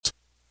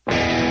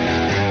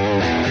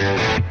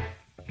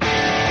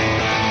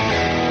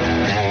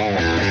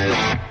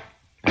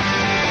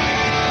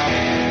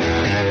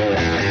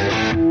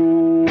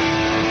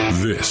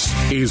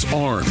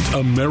Armed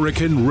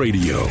American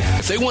Radio.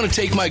 If they want to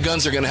take my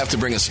guns, they're going to have to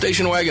bring a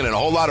station wagon and a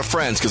whole lot of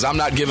friends because I'm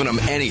not giving them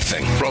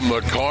anything. From the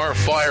Car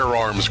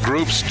Firearms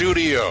Group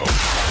studio.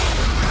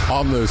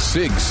 On the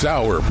Sig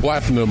Sauer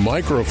Platinum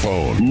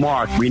microphone.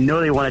 Mark, we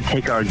know they want to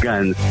take our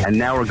guns, and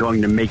now we're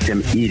going to make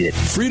them eat it.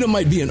 Freedom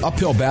might be an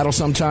uphill battle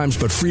sometimes,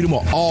 but freedom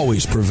will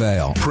always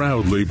prevail.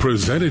 Proudly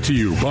presented to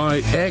you by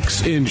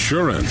X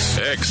Insurance.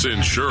 X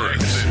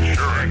Insurance.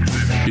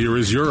 Here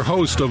is your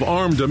host of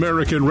Armed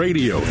American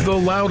Radio, the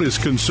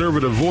loudest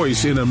conservative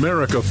voice in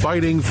America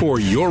fighting for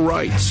your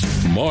rights,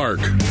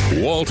 Mark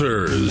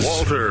Walters.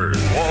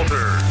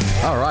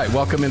 All right,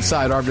 welcome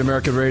inside Armed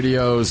American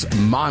Radio's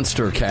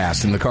Monster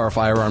Cast in the Car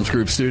Firearms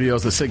Group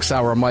studios. The 6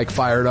 Hour mic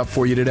fired up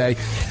for you today.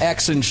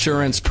 X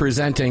Insurance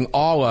presenting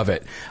all of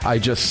it. I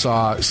just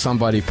saw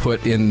somebody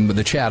put in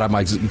the chat.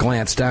 I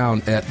glanced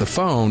down at the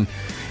phone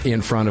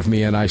in front of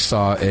me, and I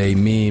saw a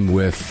meme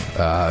with,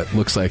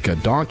 looks like a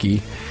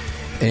donkey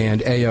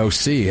and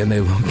AOC, and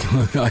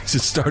I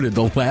just started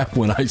to laugh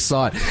when I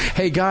saw it.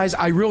 Hey, guys,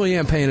 I really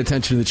am paying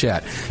attention to the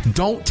chat.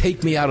 Don't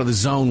take me out of the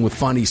zone with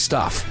funny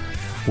stuff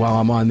while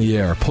I'm on the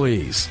air,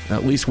 please.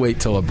 At least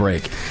wait till a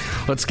break.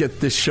 Let's get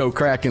this show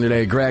cracking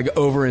today. Greg,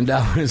 over in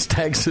Dallas,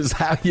 Texas,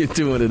 how you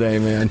doing today,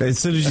 man? As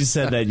soon as you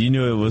said that, you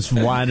knew it was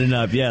winding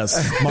up.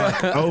 Yes,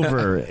 Mark,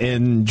 over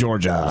in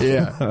Georgia.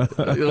 Yeah.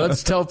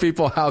 Let's tell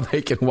people how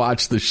they can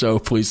watch the show,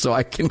 please, so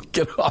I can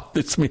get off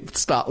this meme and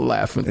stop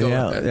laughing.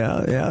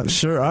 Yeah,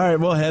 sure. All right,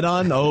 well, head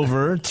on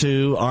over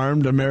to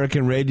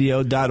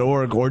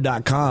armedamericanradio.org or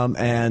 .com,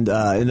 and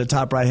in the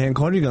top right-hand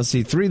corner, you're going to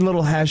see 3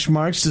 little hash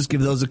marks. Just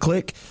give those a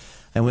click.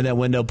 And when that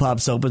window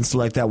pops open,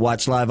 select that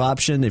Watch Live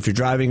option. If you're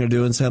driving or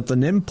doing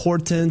something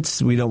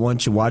important, we don't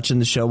want you watching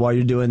the show while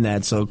you're doing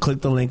that. So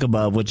click the link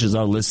above, which is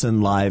our Listen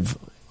Live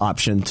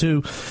option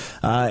too.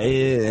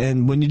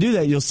 And when you do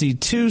that, you'll see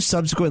 2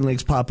 subsequent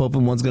links pop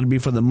open. One's going to be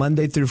for the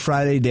Monday through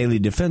Friday Daily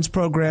Defense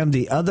Program.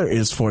 The other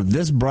is for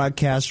this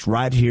broadcast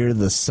right here,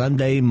 the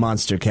Sunday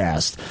Monster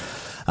Cast.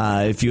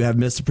 If you have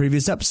missed a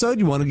previous episode,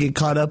 you want to get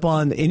caught up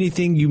on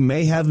anything you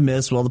may have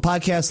missed, well, the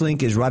podcast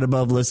link is right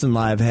above Listen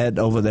Live. Head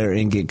over there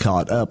and get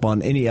caught up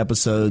on any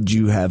episode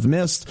you have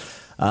missed.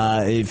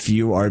 If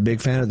you are a big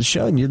fan of the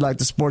show and you'd like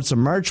to support some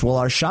merch, well,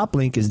 our shop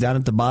link is down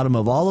at the bottom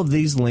of all of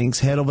these links.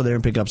 Head over there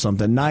and pick up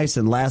something nice.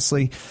 And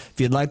lastly, if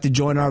you'd like to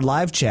join our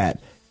live chat,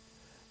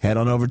 head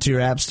on over to your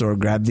app store,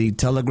 grab the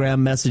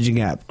Telegram messaging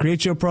app,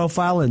 create your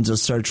profile, and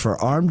just search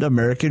for Armed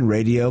American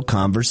Radio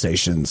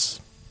Conversations.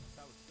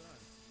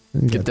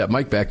 Get that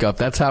mic back up.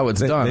 That's how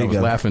it's done. I was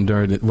laughing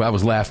during it. Well, I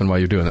was laughing while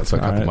you're doing it, so I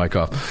cut the mic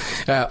off.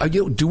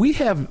 Do we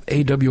have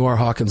AWR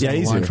Hawkins on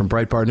the line from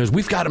Breitbart News?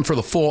 We've got him for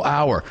the full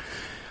hour.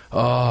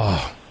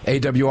 Oh,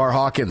 AWR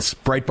Hawkins,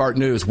 Breitbart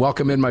News.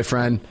 Welcome in, my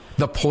friend.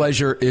 The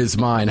pleasure is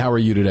mine. How are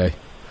you today?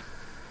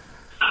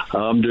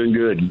 I'm doing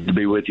good. Good to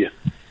be with you.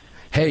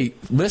 Hey,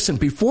 listen,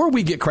 before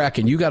we get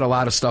cracking, you got a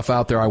lot of stuff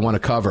out there I want to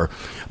cover,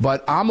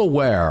 but I'm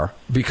aware,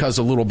 because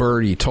a little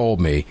birdie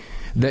told me,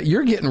 that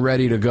you're getting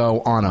ready to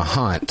go on a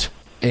hunt.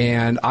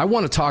 And I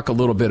want to talk a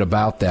little bit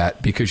about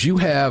that because you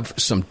have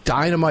some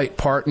dynamite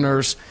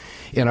partners,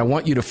 and I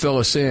want you to fill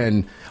us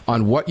in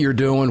on what you're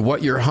doing,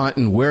 what you're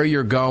hunting, where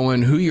you're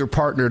going, who you're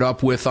partnered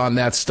up with on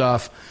that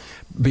stuff,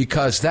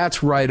 because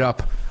that's right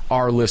up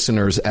our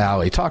listeners'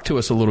 alley. Talk to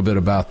us a little bit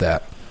about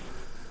that.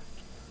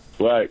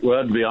 Right.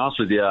 Well, to be honest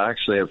with you, I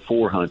actually have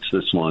 4 hunts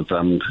this month.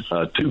 I'm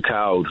 2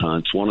 coyote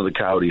hunts. One of the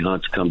coyote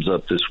hunts comes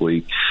up this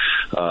week.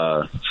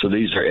 So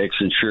these are X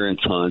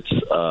Insurance hunts,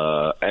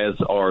 as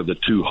are the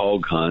 2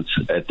 hog hunts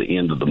at the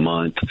end of the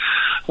month.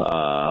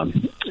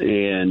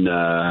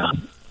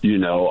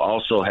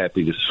 Also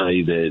happy to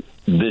say that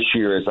this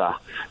year as I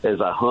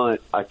hunt,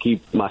 I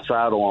keep my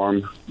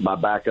sidearm, my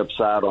backup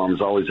sidearm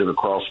is always in a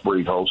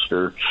crossbreed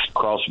holster.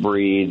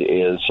 Crossbreed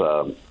is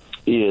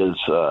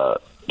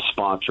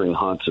sponsoring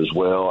hunts as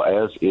well,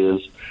 as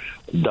is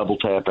Double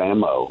Tap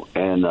Ammo,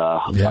 and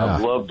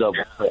I've loved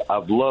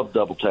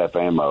Double Tap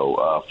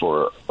Ammo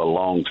for a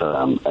long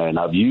time, and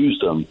I've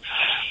used them,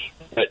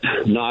 but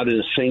not in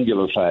a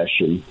singular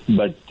fashion.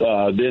 But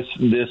this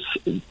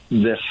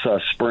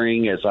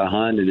spring, as I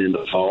hunt and in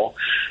the fall,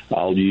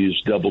 I'll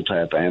use Double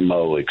Tap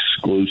Ammo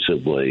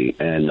exclusively.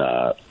 And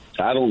I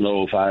don't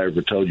know if I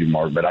ever told you,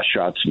 Mark, but I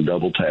shot some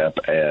Double Tap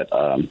at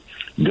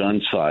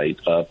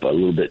Gunsight up a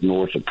little bit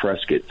north of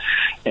Prescott,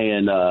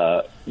 and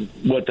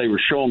what they were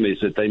showing me is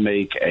that they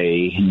make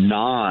a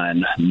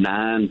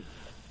 9mm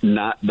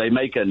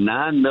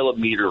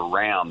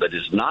round that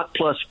is not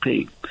plus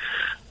P,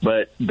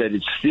 but that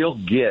it still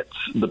gets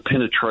the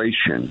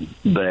penetration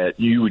that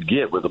you would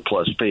get with a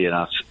plus P. And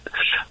I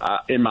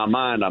in my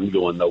mind, I'm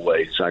going, no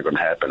way, it's not going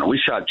to happen. And we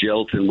shot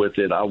gelatin with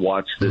it. I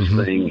watched this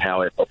thing,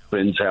 how it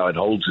opens, how it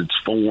holds its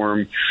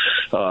form.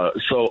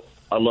 So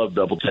I love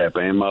Double Tap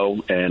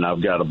Ammo, and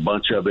I've got a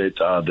bunch of it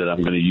that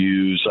I'm going to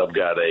use. I've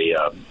got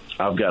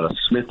a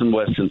Smith &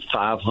 Wesson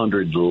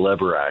 500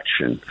 lever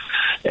action.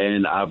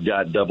 and I've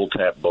got double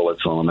tap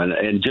bullets on them.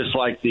 And just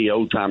like the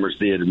old timers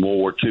did in World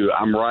War II,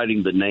 I'm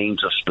writing the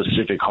names of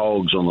specific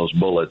hogs on those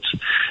bullets.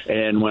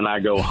 And when I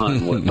go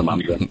hunting with them, I'm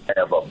going to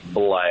have a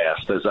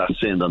blast as I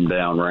send them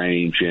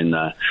downrange. And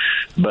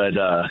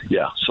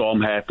so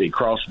I'm happy.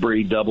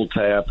 Crossbreed, double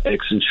tap,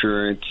 X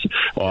Insurance.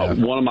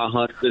 One of my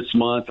hunts this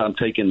month, I'm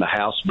taking the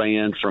house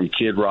band from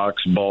Kid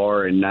Rock's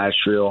bar in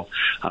Nashville.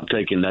 I'm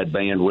taking that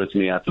band with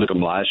me. I took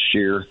them last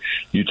year.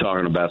 You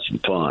talking about some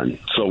fun.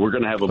 So we're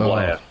going to have a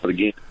blast. But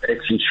again,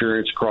 X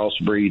Insurance,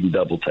 Crossbreed, and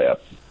double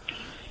tap.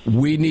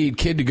 We need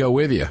Kid to go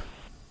with you.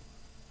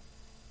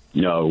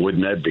 No,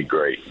 wouldn't that be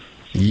great?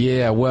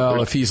 Yeah,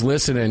 well, if he's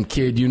listening,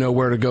 Kid, you know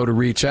where to go to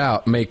reach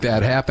out, make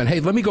that happen. Hey,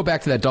 let me go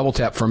back to that double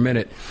tap for a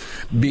minute.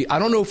 I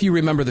don't know if you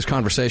remember this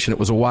conversation. It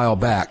was a while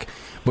back,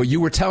 but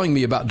you were telling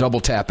me about double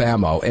tap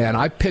ammo, and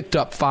I picked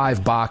up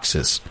 5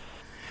 boxes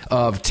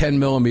of 10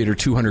 millimeter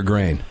 200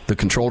 grain, the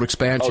controlled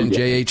expansion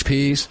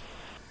JHPs.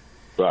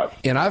 Right.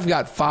 And I've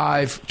got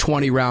 5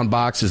 20-round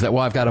boxes.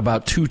 I've got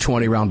about 2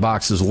 20-round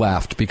boxes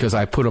left because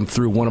I put them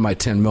through one of my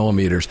 10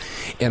 millimeters.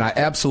 And I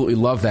absolutely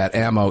love that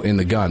ammo in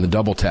the gun, the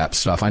double tap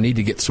stuff. I need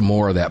to get some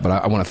more of that, but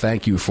I want to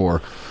thank you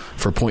for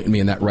pointing me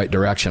in that right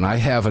direction. I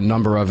have a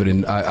number of it,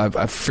 and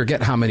I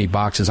forget how many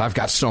boxes. I've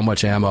got so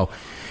much ammo,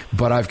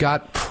 but I've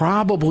got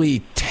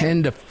probably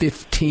 10 to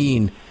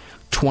 15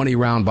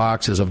 20-round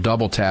boxes of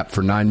double tap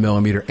for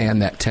 9mm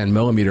and that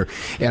 10mm.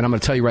 And I'm going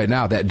to tell you right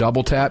now, that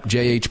double tap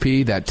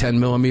JHP, that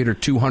 10mm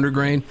 200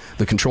 grain,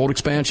 the controlled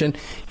expansion,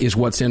 is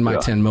what's in my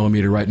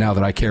 10mm right now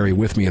that I carry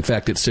with me. In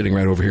fact, it's sitting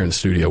right over here in the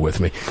studio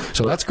with me.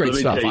 So that's great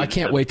stuff. I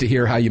can't wait to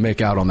hear how you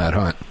make out on that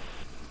hunt.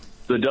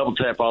 The double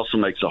tap also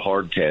makes a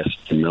hard cast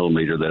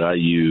 10mm that I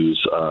use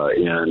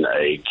in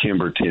a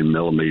Kimber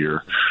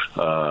 10mm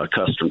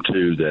custom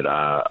 2 that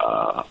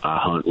I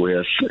hunt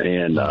with,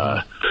 and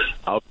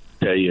I'll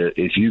tell you,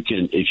 if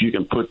you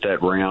can put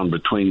that round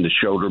between the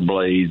shoulder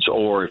blades,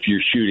 or if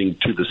you're shooting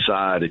to the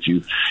side, if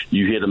you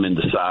hit them in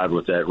the side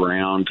with that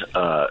round,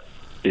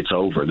 it's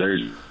over.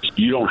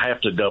 You don't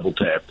have to double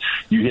tap.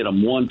 You hit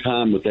them one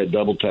time with that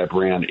double tap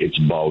round, it's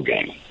ball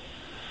game.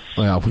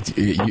 Well,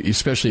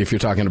 especially if you're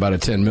talking about a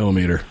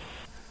 10mm,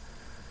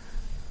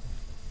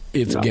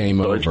 it's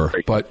game over.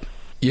 But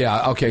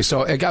yeah, okay.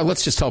 So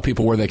let's just tell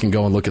people where they can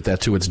go and look at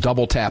that too. It's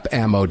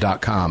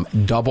doubletapammo.com.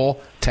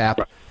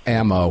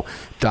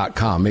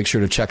 Doubletapammo.com. Make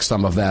sure to check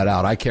some of that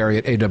out. I carry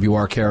it.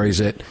 AWR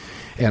carries it.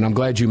 And I'm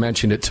glad you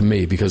mentioned it to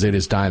me because it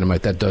is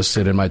dynamite. That does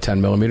sit in my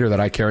 10mm that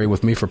I carry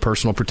with me for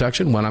personal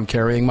protection when I'm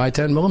carrying my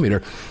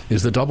 10mm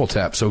is the double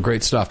tap. So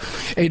great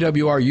stuff.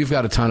 AWR, you've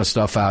got a ton of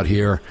stuff out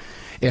here.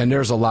 And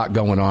there's a lot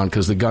going on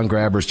because the gun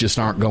grabbers just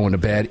aren't going to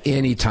bed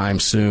anytime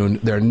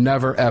soon. They're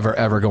never, ever,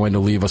 ever going to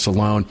leave us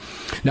alone.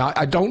 Now,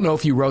 I don't know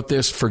if you wrote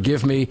this,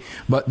 forgive me,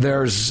 but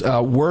there's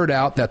word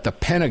out that the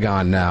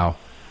Pentagon now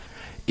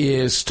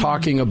is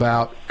talking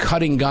about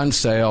cutting gun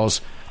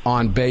sales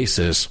on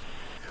bases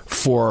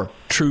for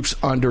troops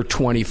under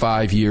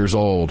 25 years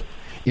old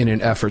in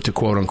an effort to,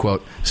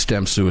 quote-unquote,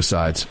 stem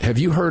suicides. Have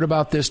you heard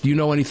about this? Do you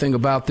know anything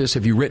about this?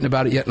 Have you written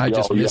about it yet and I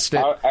just missed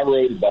it? I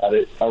wrote about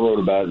it.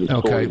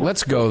 Okay,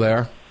 let's go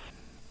there.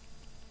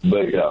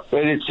 But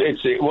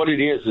it's what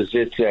it is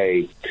it's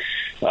a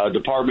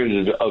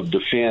Department of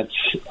Defense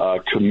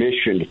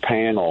commissioned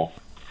panel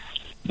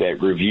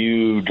that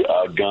reviewed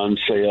gun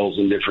sales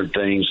and different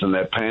things, and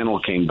that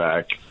panel came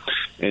back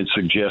and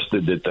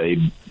suggested that they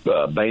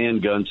ban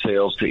gun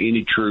sales to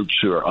any troops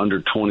who are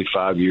under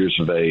 25 years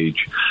of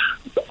age,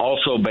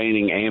 also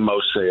banning ammo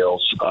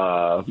sales,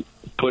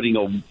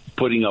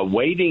 putting a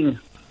waiting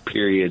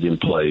period in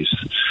place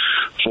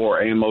for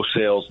ammo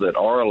sales that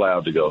are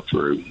allowed to go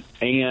through,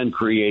 and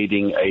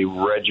creating a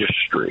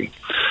registry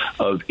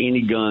of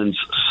any guns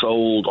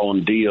sold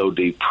on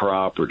DOD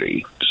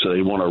property. So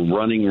they want a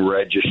running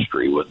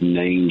registry with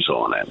names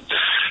on it.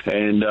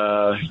 And,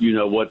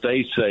 what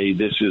they say,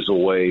 this is a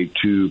way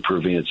to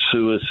prevent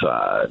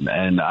suicide.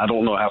 And I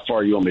don't know how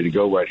far you want me to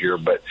go right here,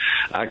 but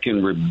I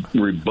can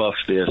rebuff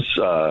this.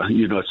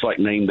 It's like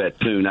name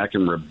that tune. I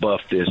can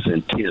rebuff this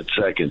in 10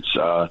 seconds.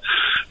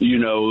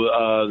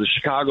 The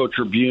Chicago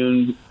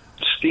Tribune,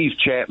 Steve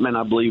Chapman,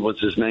 I believe was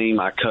his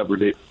name. I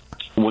covered it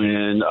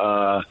when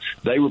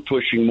they were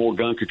pushing more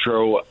gun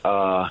control.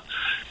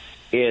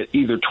 At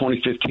either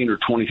 2015 or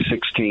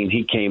 2016,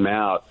 he came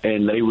out,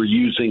 and they were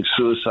using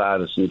suicide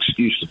as an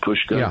excuse to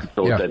push gun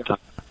control at that time.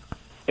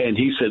 And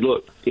he said,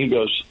 "Look," he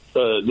goes,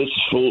 "This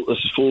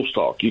is fool's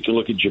talk. You can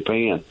look at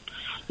Japan.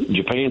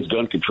 Japan's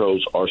gun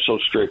controls are so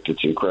strict,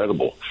 it's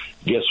incredible.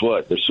 Guess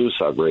what? Their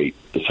suicide rate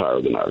is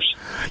higher than ours."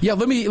 Yeah,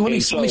 let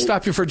me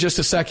stop you for just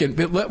a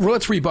second.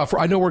 Let's rebuff.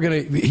 I know we're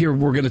going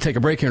to take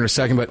a break here in a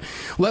second, but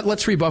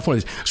let's rebuff one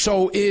of these.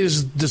 So,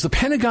 does the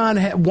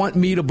Pentagon want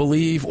me to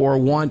believe or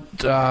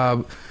want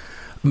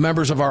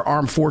members of our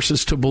armed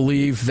forces to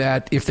believe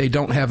that if they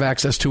don't have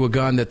access to a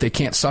gun, that they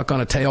can't suck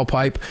on a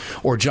tailpipe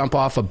or jump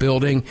off a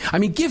building? I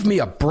mean, give me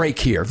a break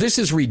here. This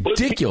is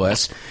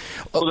ridiculous.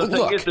 Well, the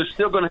thing is, they're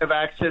still going to have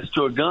access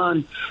to a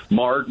gun,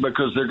 Mark,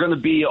 because they're going to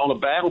be on a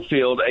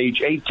battlefield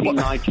age 18,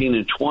 19,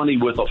 and 20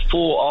 with a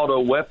full auto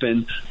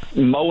weapon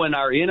mowing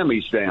our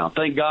enemies down.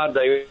 Thank God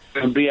they're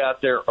going to be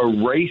out there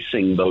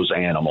erasing those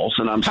animals.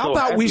 And I'm How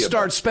about we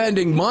start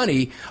spending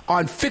money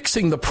on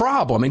fixing the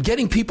problem and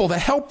getting people the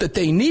help that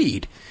they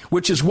need,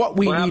 which is what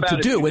we need to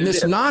do. And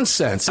this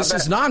nonsense, this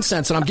is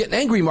nonsense, and I'm getting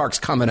angry marks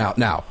coming out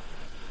now.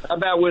 How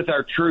about with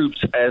our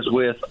troops as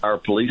with our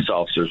police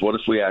officers? What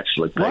if we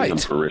actually pay them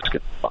for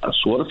risking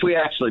lives? What if we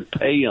actually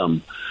pay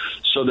them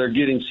so they're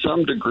getting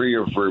some degree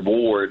of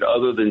reward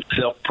other than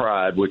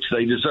self-pride, which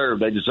they deserve?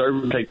 They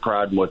deserve to take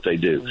pride in what they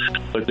do.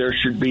 But there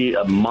should be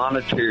a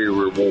monetary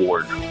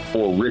reward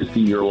for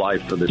risking your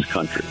life for this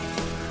country.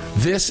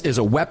 This is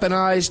a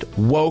weaponized,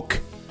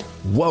 woke,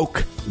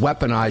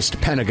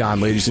 weaponized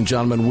Pentagon, ladies and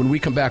gentlemen. When we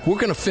come back, we're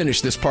going to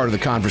finish this part of the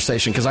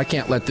conversation because I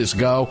can't let this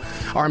go.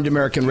 Armed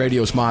American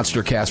Radio's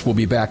Monster Cast will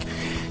be back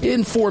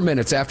in 4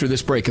 minutes after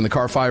this break in the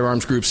Car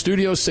Firearms Group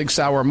studios. 6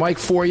 Hour Mike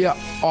for you,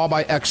 all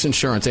by X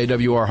Insurance.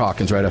 AWR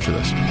Hawkins right after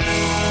this.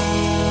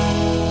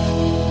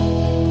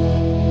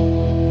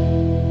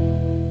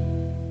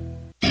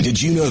 Did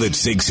you know that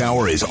 6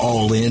 Hour is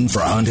all in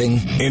for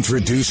hunting?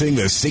 Introducing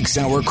the 6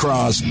 Hour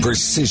Cross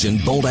Precision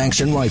Bolt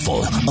Action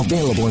Rifle.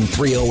 Available in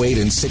 .308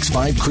 and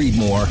 6.5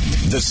 Creedmoor.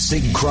 The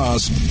SIG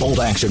Cross Bolt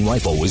Action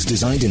Rifle was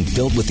designed and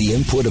built with the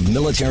input of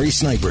military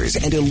snipers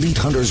and elite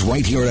hunters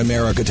right here in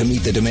America to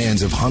meet the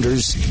demands of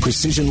hunters,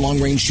 precision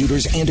long-range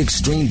shooters, and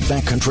extreme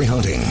backcountry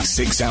hunting.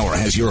 6 Hour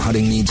has your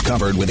hunting needs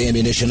covered with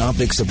ammunition,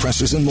 optics,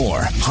 suppressors, and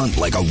more. Hunt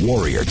like a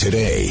warrior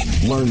today.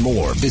 Learn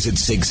more. Visit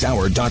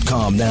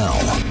SigSauer.com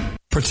now.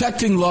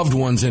 Protecting loved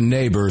ones and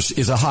neighbors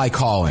is a high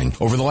calling.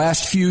 Over the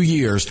last few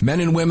years, men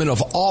and women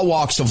of all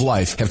walks of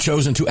life have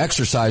chosen to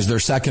exercise their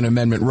Second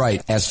Amendment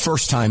right as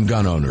first-time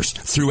gun owners.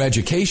 Through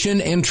education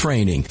and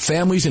training,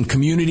 families and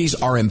communities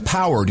are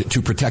empowered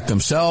to protect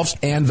themselves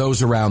and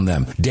those around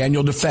them.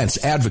 Daniel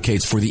Defense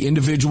advocates for the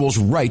individual's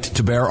right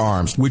to bear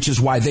arms, which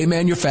is why they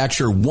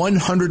manufacture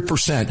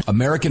 100%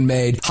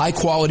 American-made,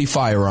 high-quality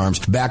firearms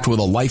backed with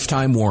a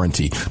lifetime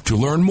warranty. To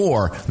learn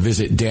more,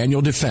 visit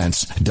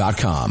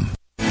DanielDefense.com.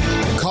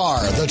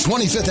 Car, the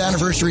 25th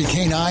anniversary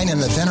K9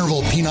 and the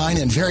venerable P9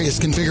 in various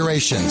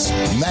configurations.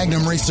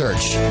 Magnum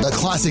Research, the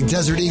classic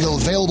Desert Eagle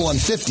available in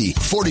 50,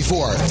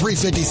 44,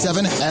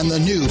 357, and the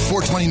new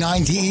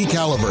 429 DE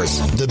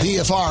calibers. The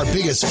BFR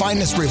biggest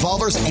finest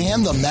revolvers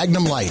and the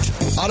Magnum Light.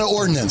 Auto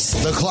Ordnance,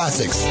 the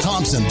classics.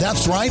 Thompson,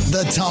 that's right,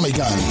 the Tommy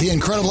gun, the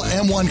incredible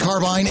M1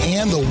 carbine,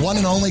 and the one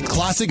and only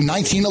classic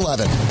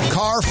 1911.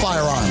 Car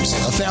Firearms,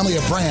 a family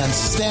of brands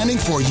standing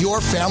for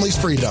your family's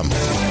freedom.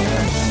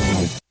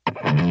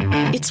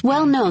 It's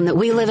well known that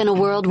we live in a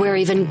world where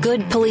even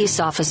good police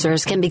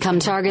officers can become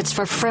targets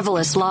for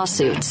frivolous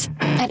lawsuits.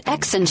 At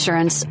X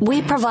Insurance,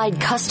 we provide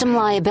custom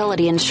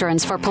liability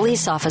insurance for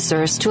police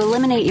officers to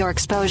eliminate your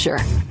exposure,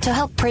 to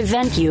help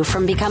prevent you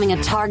from becoming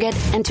a target,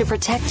 and to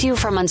protect you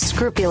from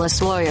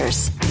unscrupulous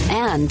lawyers.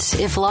 And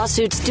if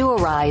lawsuits do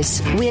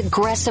arise, we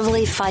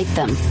aggressively fight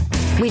them.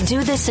 We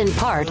do this in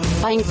part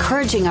by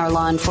encouraging our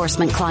law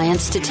enforcement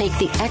clients to take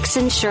the X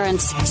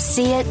Insurance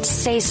See It,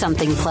 Say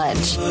Something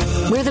pledge.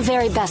 We're the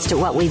very best at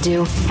what we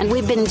do, and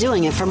we've been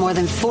doing it for more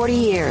than 40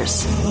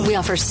 years. We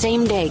offer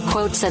same-day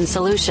quotes and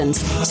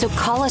solutions, so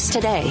call us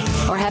today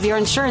or have your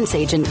insurance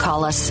agent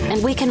call us,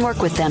 and we can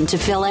work with them to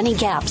fill any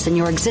gaps in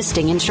your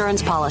existing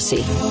insurance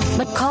policy.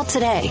 But call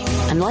today,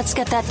 and let's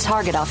get that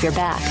target off your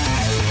back.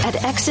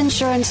 At X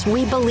Insurance,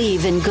 we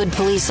believe in good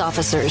police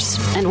officers,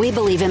 and we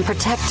believe in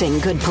protecting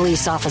good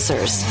police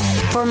officers.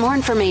 For more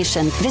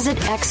information, visit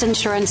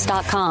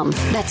xinsurance.com.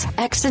 That's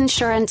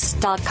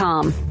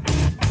xinsurance.com.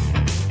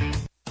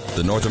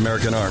 The North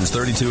American Arms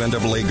 32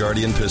 NAA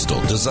Guardian pistol,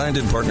 designed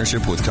in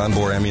partnership with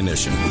Conbor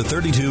Ammunition. The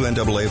 32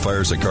 NAA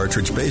fires a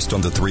cartridge based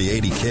on the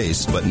 .380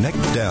 case, but neck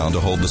down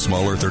to hold the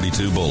smaller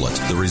 .32 bullet.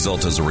 The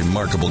result is a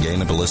remarkable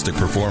gain in ballistic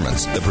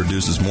performance that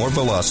produces more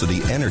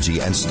velocity,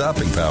 energy, and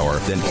stopping power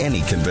than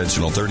any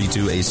conventional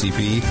 .32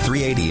 ACP,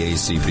 .380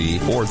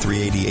 ACP, or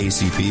 .380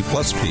 ACP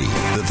plus P.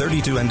 The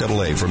 32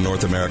 NAA from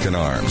North American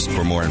Arms.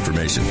 For more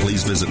information,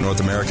 please visit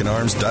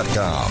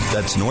NorthAmericanArms.com.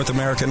 That's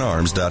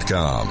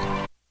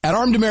NorthAmericanArms.com. At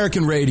Armed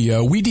American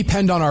Radio, we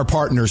depend on our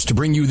partners to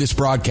bring you this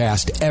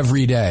broadcast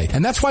every day.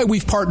 And that's why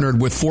we've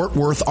partnered with Fort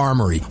Worth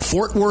Armory.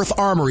 Fort Worth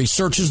Armory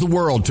searches the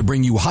world to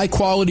bring you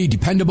high-quality,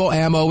 dependable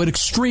ammo at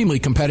extremely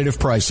competitive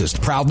prices.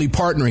 Proudly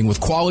partnering with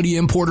quality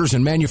importers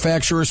and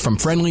manufacturers from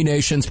friendly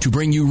nations to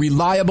bring you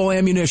reliable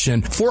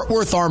ammunition, Fort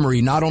Worth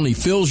Armory not only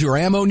fills your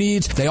ammo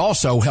needs, they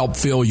also help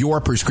fill your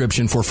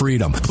prescription for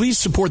freedom. Please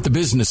support the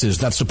businesses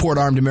that support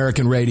Armed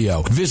American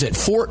Radio. Visit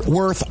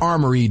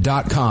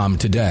FortWorthArmory.com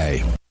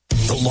today.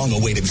 The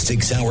long-awaited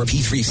 6-hour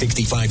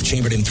P365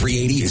 chambered in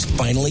 .380 is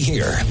finally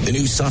here. The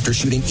new softer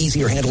shooting,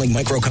 easier handling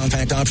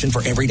micro-compact option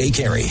for everyday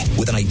carry.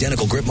 With an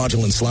identical grip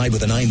module and slide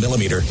with a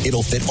 9mm,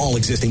 it'll fit all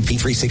existing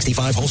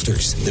P365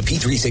 holsters. The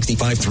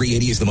P365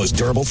 .380 is the most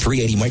durable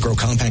 .380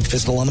 micro-compact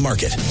pistol on the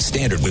market.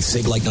 Standard with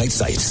SIG-like night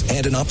sights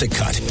and an optic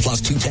cut, plus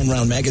 2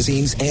 10-round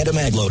magazines and a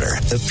mag loader.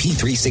 The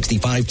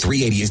P365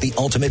 .380 is the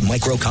ultimate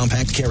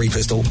micro-compact carry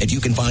pistol, and you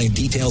can find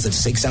details at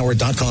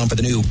SigSauer.com for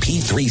the new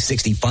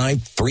P365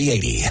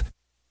 .380.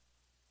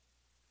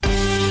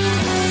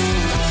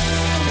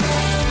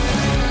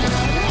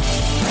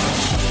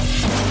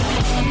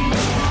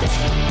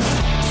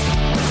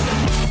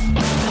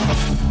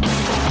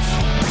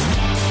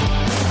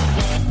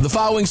 The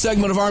following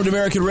segment of Armed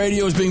American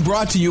Radio is being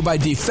brought to you by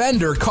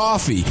Defender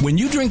Coffee. When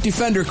you drink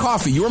Defender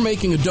Coffee, you're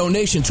making a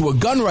donation to a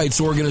gun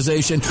rights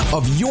organization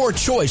of your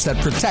choice that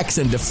protects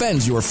and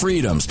defends your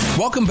freedoms.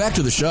 Welcome back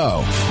to the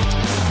show.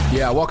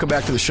 Yeah, welcome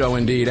back to the show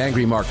indeed.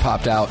 Angry Mark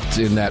popped out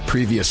in that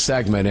previous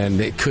segment,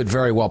 and it could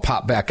very well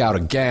pop back out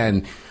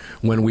again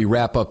when we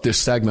wrap up this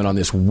segment on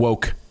this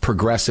woke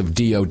progressive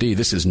DOD.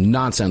 This is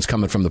nonsense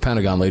coming from the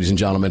Pentagon, ladies and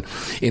gentlemen.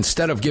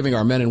 Instead of giving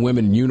our men and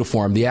women in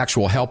uniform the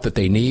actual help that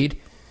they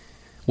need,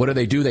 what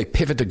do? They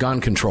pivot to gun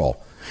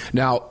control.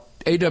 Now,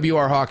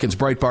 AWR Hawkins,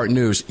 Breitbart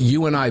News,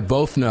 you and I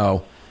both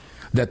know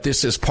that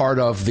this is part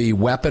of the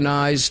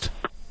weaponized,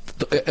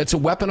 it's a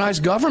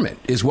weaponized government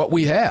is what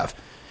we have.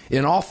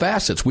 In all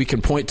facets, we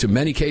can point to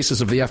many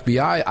cases of the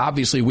FBI.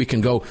 Obviously, we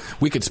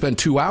could spend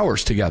 2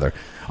 hours together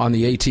on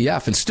the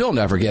ATF and still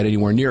never get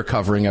anywhere near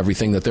covering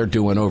everything that they're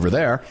doing over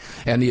there.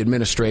 And the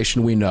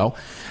administration, we know.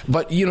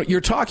 But,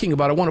 you're talking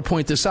about, I want to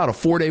point this out, a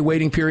 4-day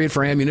waiting period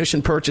for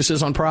ammunition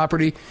purchases on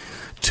property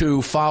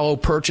to follow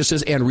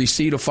purchases and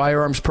receipt of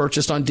firearms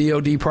purchased on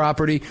DOD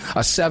property, a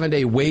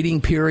 7-day waiting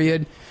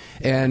period,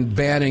 and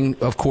banning,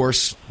 of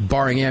course,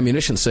 barring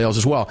ammunition sales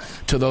as well,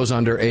 to those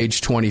under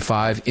age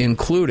 25,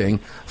 including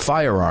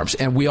firearms.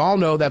 And we all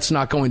know that's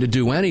not going to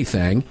do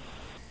anything,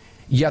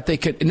 yet they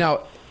could.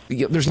 Now,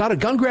 there's not a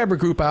gun grabber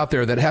group out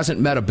there that hasn't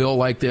met a bill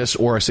like this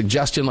or a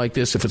suggestion like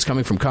this, if it's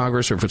coming from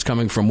Congress or if it's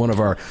coming from one of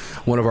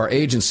our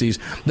agencies,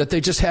 that they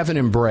just haven't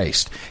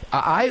embraced.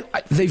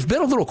 They've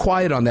been a little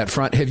quiet on that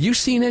front. Have you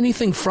seen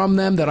anything from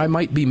them that I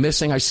might be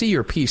missing? I see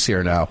your piece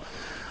here now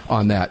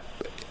on that.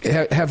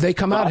 Have they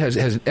come out? Has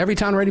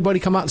Everytown or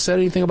anybody come out and said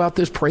anything about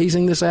this,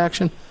 praising this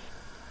action?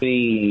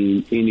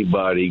 Seen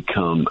anybody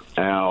come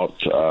out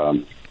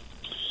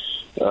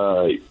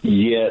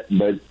yet,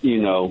 but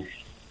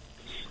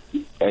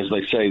as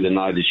they say, the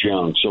night is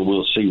young, so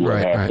we'll see what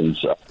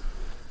happens. Right.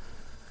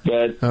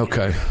 But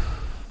okay,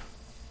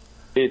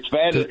 it's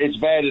bad. It's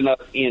bad enough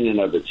in and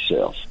of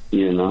itself,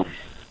 Yeah,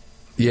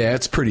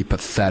 it's pretty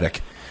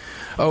pathetic.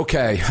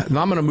 Okay, I'm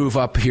going to move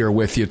up here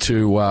with you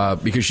to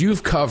because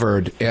you've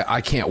covered.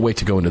 I can't wait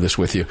to go into this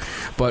with you,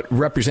 but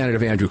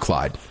Representative Andrew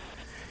Clyde.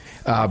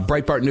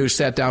 Breitbart News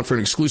sat down for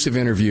an exclusive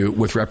interview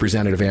with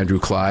Representative Andrew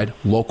Clyde,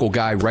 local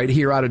guy right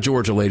here out of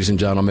Georgia, ladies and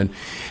gentlemen.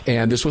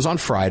 And this was on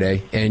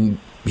Friday, and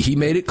he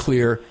made it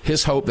clear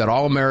his hope that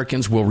all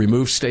Americans will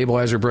remove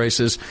stabilizer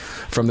braces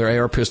from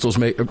their AR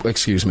pistols.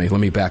 Excuse me, let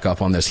me back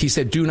up on this. He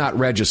said, do not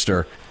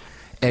register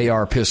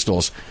AR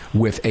pistols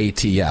with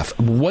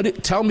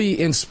ATF. Tell me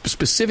in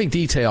specific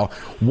detail,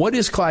 what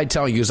is Clyde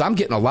telling you? Because I'm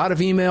getting a lot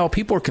of email.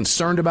 People are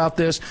concerned about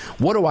this.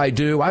 What do I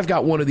do? I've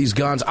got one of these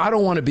guns. I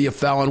don't want to be a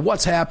felon.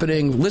 What's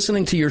happening?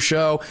 Listening to your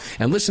show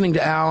and listening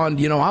to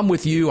Alan, I'm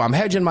with you. I'm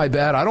hedging my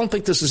bet. I don't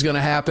think this is going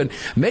to happen.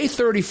 May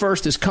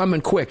 31st is coming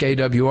quick,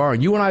 AWR,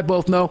 and you and I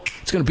both know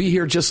it's going to be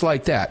here just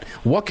like that.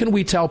 What can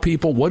we tell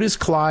people? What is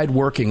Clyde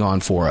working on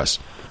for us?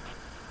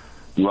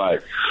 Right.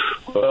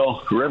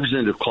 Well,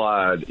 Representative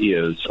Clyde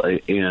is,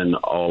 in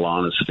all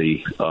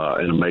honesty,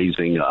 an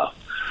amazing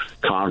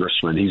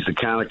congressman. He's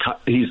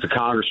the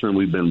congressman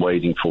we've been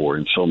waiting for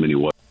in so many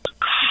ways.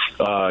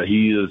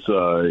 He is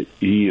very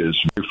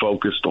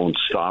focused on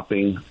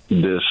stopping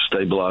this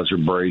stabilizer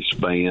brace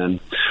ban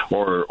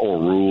or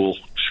rule.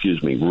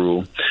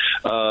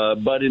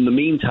 But in the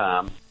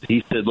meantime,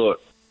 he said,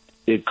 look,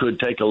 it could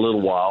take a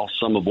little while.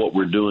 Some of what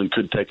we're doing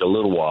could take a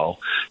little while.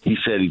 He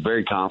said he's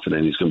very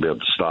confident he's going to be able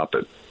to stop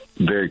it.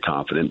 Very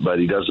confident, but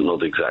he doesn't know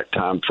the exact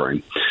time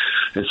frame.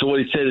 And so what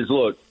he said is,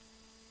 look,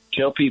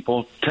 tell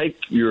people, take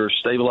your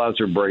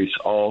stabilizer brace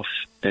off,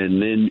 and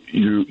then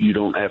you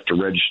don't have to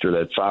register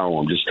that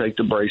firearm. Just take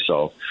the brace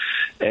off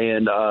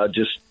and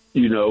just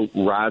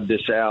ride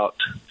this out.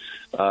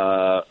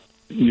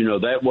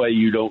 That way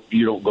you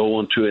don't go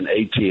onto an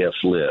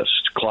ATF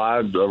list.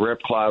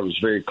 Rep Clyde was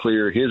very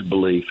clear, his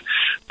belief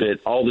that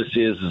all this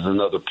is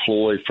another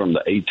ploy from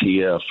the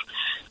ATF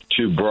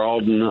to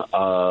broaden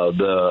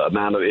the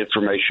amount of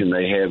information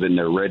they have in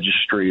their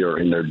registry or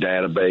in their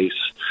database.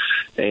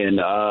 And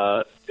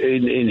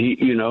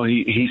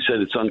he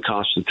said it's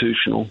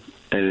unconstitutional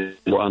and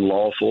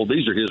unlawful.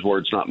 These are his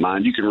words, not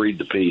mine. You can read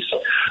the piece.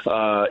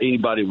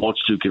 Anybody who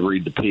wants to can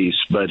read the piece.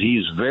 But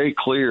he's very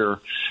clear,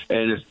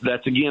 and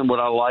that's, again, what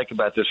I like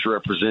about this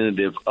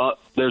representative.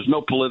 There's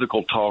no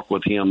political talk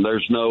with him.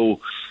 There's no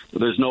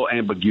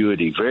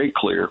ambiguity. Very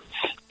clear.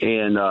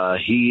 And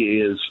he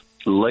is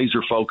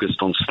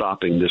laser-focused on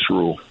stopping this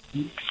rule.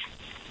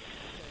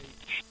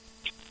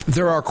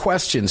 There are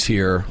questions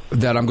here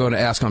that I'm going to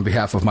ask on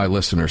behalf of my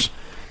listeners.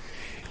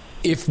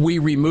 If we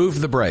remove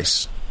the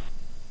brace,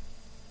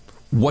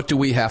 what do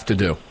we have to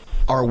do?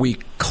 Are we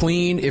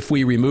clean if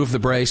we remove the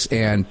brace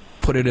and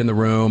put it in the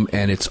room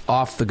and it's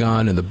off the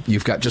gun and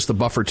you've got just the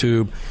buffer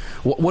tube?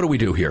 What do we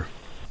do here?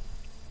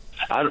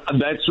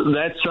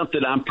 That's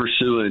something I'm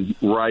pursuing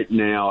right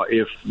now.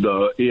 If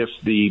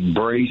the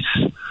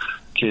brace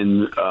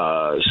can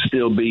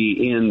still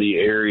be in the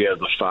area of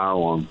the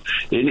firearm.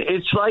 And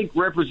it's like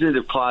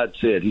Representative Clyde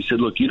said. He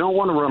said, look, you don't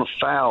want to run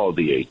afoul of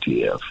the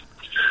ATF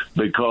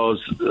because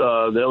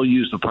they'll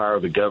use the power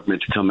of the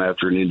government to come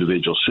after an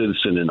individual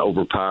citizen and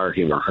overpower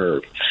him or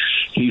her.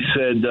 He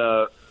said,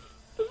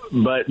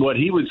 but what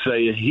he would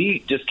say is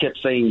he just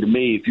kept saying to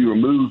me, if you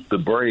remove the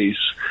brace,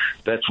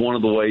 that's one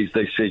of the ways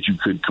they said you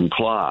could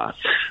comply.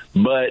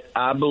 But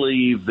I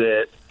believe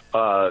that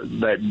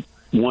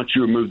once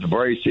you remove the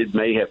brace, it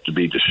may have to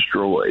be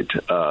destroyed.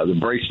 The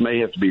brace may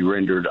have to be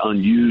rendered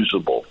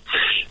unusable.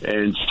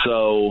 And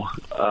so,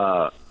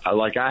 I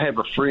have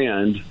a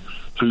friend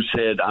who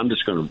said, I'm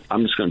just going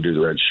to do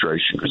the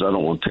registration because I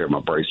don't want to tear my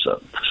brace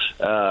up.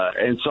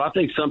 And so I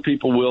think some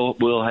people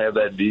will have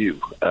that view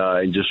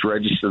and just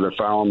register their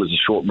firearm as a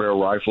short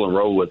barrel rifle and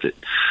roll with it.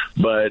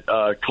 But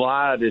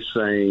Clyde is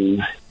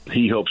saying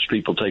he hopes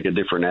people take a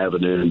different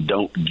avenue and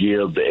don't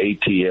give the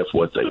ATF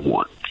what they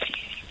want.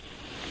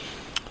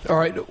 All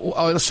right,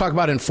 let's talk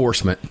about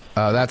enforcement.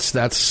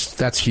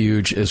 That's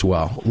huge as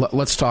well.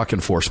 Let's talk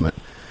enforcement.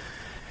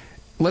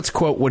 Let's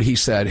quote what he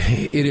said.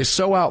 It is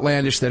so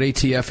outlandish that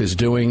ATF is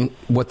doing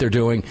what they're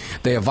doing.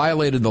 They have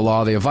violated the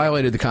law. They have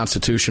violated the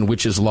Constitution,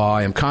 which is law.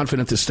 I am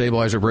confident the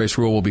stabilizer brace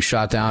rule will be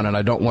shot down, and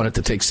I don't want it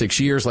to take 6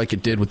 years like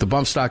it did with the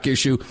bump stock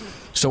issue.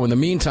 So in the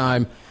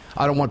meantime,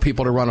 I don't want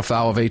people to run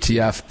afoul of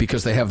ATF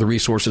because they have the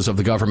resources of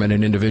the government,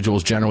 and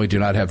individuals generally do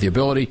not have the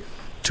ability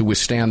to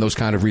withstand those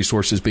kind of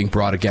resources being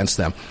brought against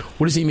them.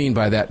 What does he mean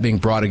by that, being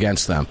brought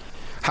against them?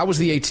 How is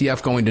the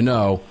ATF going to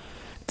know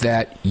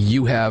that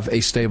you have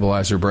a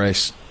stabilizer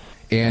brace?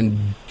 And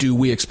do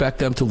we expect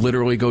them to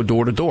literally go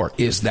door to door?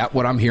 Is that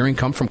what I'm hearing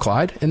come from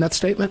Clyde in that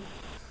statement?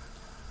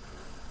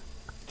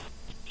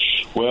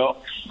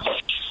 Well,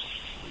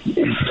 he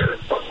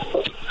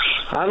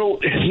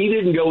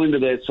didn't go into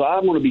that, so I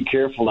want to be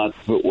careful not to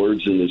put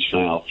words in his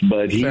mouth.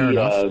 But he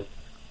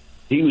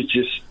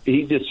just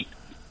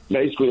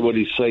basically what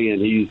he's saying.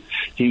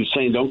 He was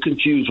saying, don't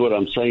confuse what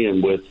I'm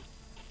saying with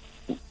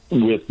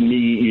me.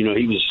 You know,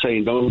 he was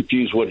saying, don't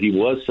confuse what he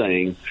was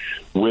saying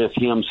with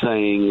him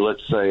saying,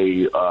 let's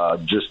say,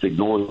 just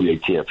ignore the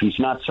ATF. He's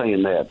not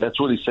saying that. That's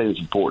what he's saying is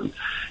important.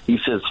 He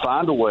says,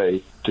 find a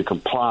way to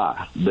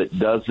comply that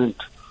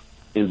doesn't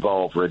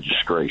involve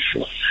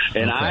registration.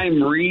 And okay.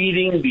 I'm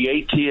reading the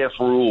ATF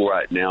rule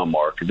right now,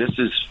 Mark. This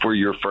is for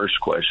your first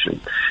question.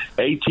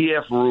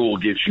 ATF rule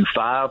gives you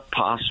 5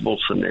 possible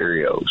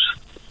scenarios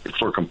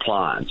for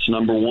compliance.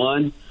 Number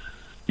 1,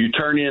 you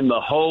turn in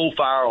the whole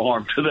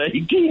firearm to the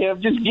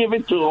ATF. Just give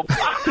it to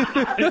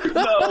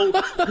them.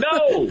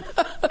 No.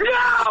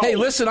 Hey,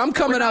 listen, I'm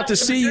coming out to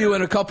see you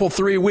in a couple,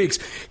 3 weeks.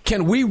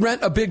 Can we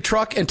rent a big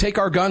truck and take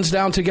our guns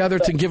down together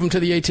to give them to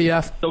the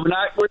ATF? So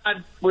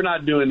we're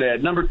not doing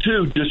that. Number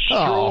 2,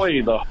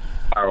 destroy the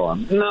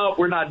firearm. No,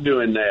 we're not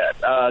doing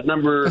that.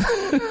 Number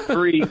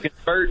 3,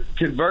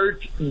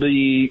 convert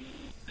the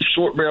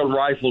short barrel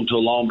rifle to a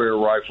long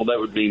barrel rifle. That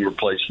would mean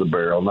replace the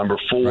barrel. Number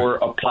 4,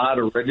 apply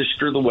to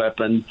register the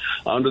weapon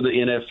under the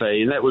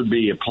NFA, and that would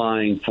be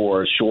applying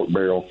for a short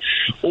barrel.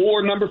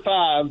 Or number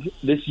 5,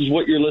 this is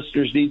what your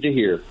listeners need to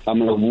hear. I'm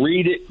going to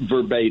read it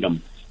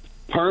verbatim.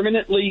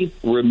 Permanently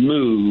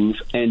remove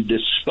and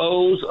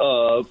dispose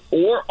of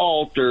or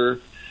alter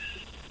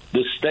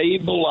the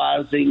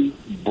stabilizing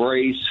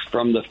brace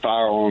from the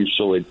firearm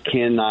so it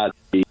cannot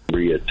be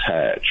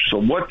reattached.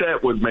 So what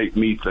that would make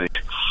me think,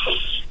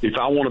 if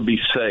I want to be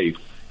safe,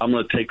 I'm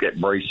going to take that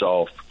brace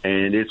off,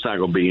 and it's not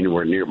going to be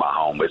anywhere near my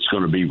home. It's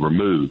going to be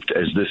removed,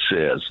 as this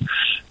says,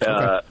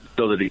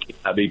 so that it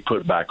cannot be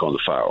put back on the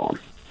firearm.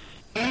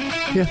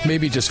 Yeah,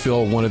 maybe just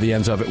fill one of the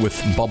ends of it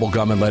with bubble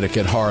gum and let it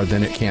get hard,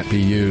 then it can't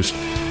be used.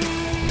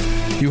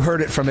 You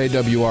heard it from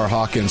AWR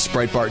Hawkins,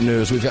 Breitbart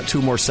News. We've got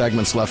 2 more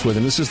segments left with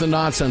him. This is the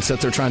nonsense that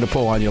they're trying to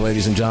pull on you,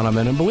 ladies and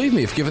gentlemen. And believe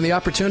me, if given the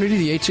opportunity,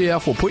 the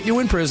ATF will put you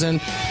in prison,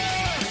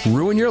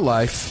 ruin your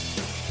life,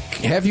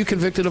 have you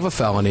convicted of a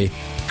felony.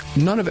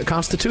 None of it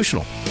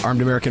constitutional.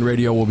 Armed American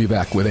Radio will be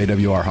back with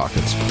AWR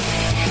Hawkins.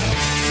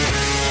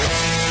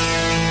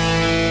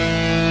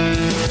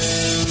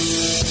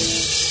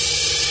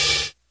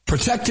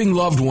 Protecting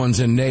loved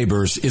ones and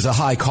neighbors is a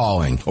high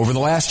calling. Over the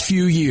last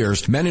few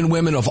years, men and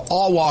women of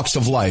all walks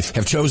of life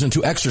have chosen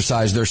to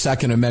exercise their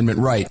Second Amendment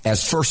right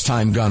as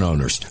first-time gun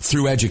owners.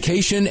 Through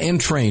education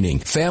and training,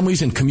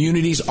 families and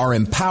communities are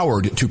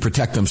empowered to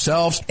protect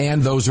themselves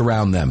and those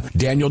around them.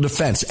 Daniel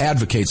Defense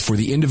advocates for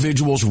the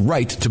individual's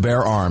right to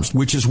bear arms,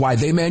 which is why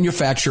they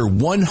manufacture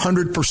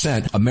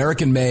 100%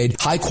 American-made,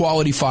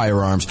 high-quality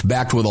firearms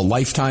backed with a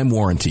lifetime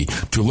warranty.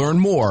 To learn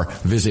more,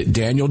 visit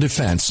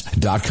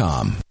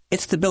DanielDefense.com.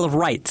 It's the Bill of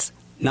Rights,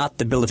 not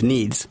the Bill of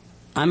Needs.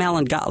 I'm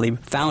Alan Gottlieb,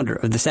 founder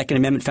of the Second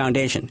Amendment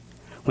Foundation.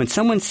 When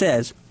someone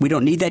says we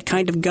don't need that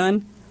kind of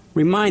gun,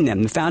 remind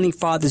them the Founding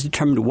Fathers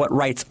determined what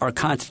rights our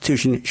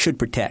Constitution should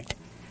protect.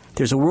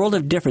 There's a world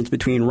of difference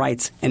between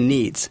rights and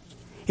needs.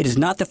 It is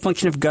not the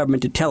function of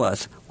government to tell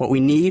us what we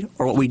need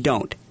or what we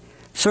don't.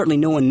 Certainly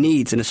no one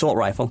needs an assault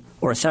rifle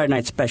or a Saturday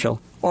night special,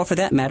 or for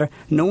that matter,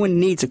 no one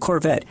needs a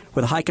Corvette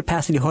with a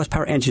high-capacity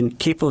horsepower engine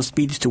capable of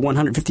speeds to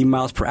 150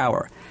 miles per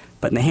hour.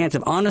 But in the hands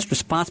of honest,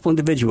 responsible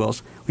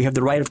individuals, we have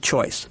the right of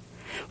choice.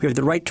 We have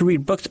the right to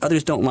read books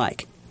others don't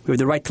like. We have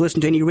the right to listen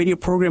to any radio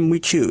program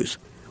we choose.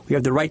 We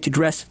have the right to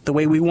dress the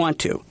way we want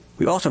to.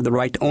 We also have the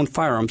right to own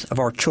firearms of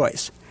our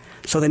choice.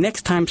 So the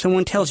next time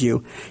someone tells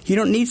you you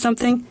don't need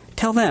something,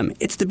 tell them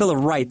it's the Bill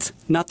of Rights,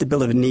 not the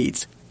Bill of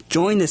Needs.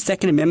 Join the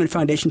Second Amendment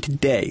Foundation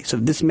today so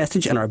that this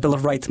message and our Bill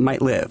of Rights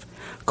might live.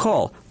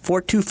 Call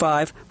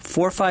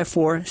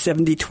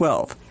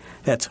 425-454-7012.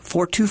 That's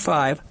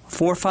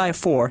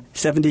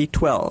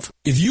 425-454-7012.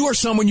 If you or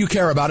someone you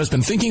care about has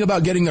been thinking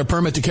about getting their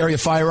permit to carry a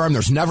firearm,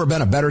 there's never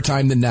been a better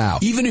time than now.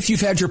 Even if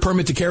you've had your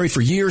permit to carry for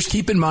years,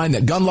 keep in mind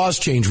that gun laws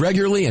change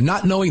regularly, and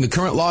not knowing the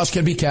current laws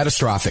can be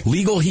catastrophic.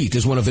 Legal Heat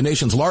is one of the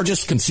nation's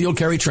largest concealed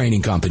carry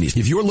training companies.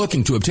 If you're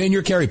looking to obtain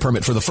your carry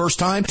permit for the first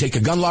time, take a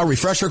gun law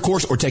refresher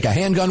course or take a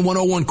handgun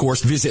 101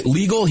 course, visit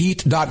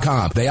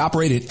LegalHeat.com. They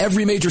operate in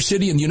every major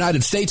city in the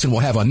United States and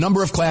will have a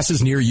number of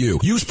classes near you.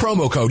 Use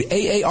promo code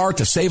AAR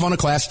to save on a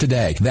class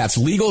today. That's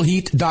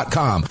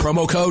LegalHeat.com.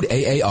 Promo code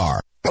AAR.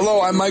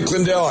 Hello, I'm Mike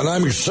Lindell, and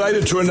I'm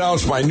excited to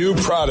announce my new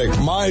product,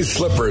 My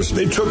Slippers.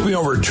 They took me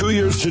over 2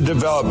 years to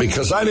develop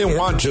because I didn't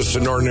want just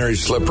an ordinary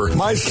slipper.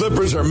 My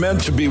slippers are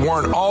meant to be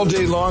worn all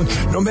day long,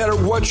 no matter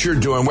what you're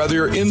doing, whether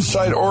you're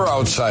inside or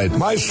outside.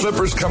 My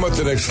slippers come with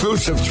an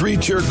exclusive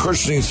 3-tier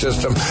cushioning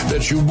system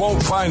that you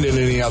won't find in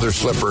any other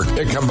slipper.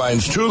 It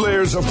combines 2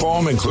 layers of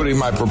foam, including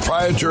my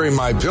proprietary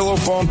My Pillow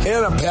foam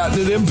and a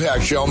patented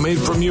impact gel made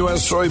from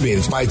U.S.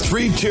 soybeans. My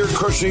 3-tier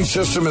cushioning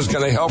system is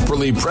going to help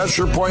relieve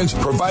pressure points,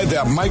 provide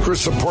that micro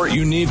support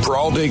you need for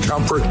all-day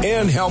comfort,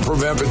 and help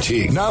prevent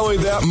fatigue. Not only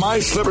that, My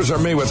Slippers are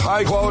made with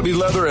high-quality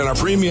leather and a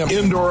premium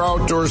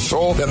indoor-outdoor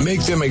sole that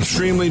make them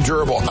extremely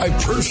durable. I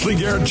personally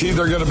guarantee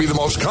they're going to be the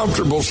most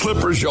comfortable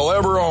slippers you'll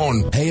ever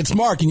own. Hey, it's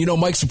Mark, and you know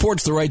Mike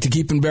supports the right to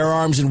keep and bear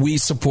arms, and we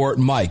support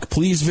Mike.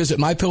 Please visit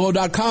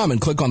MyPillow.com and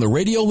click on the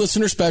radio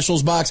listener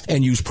specials box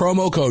and use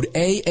promo code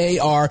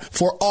AAR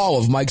for all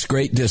of Mike's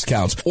great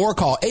discounts. Or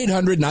call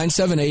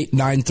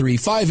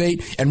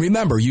 800-978-9358, and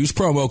remember, use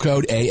promo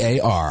code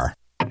AAR.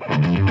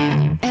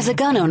 As a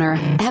gun owner,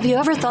 have you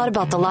ever thought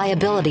about the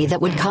liability that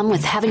would come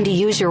with having to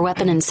use your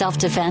weapon in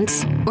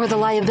self-defense? Or the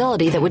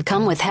liability that would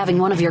come with having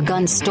one of your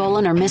guns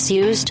stolen or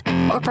misused?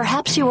 Or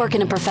perhaps you work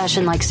in a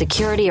profession like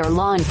security or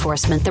law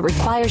enforcement that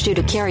requires you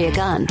to carry a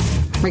gun.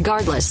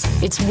 Regardless,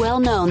 it's well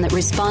known that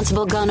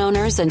responsible gun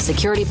owners and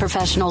security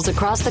professionals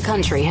across the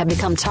country have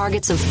become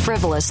targets of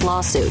frivolous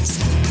lawsuits.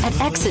 At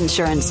X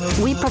Insurance,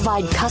 we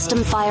provide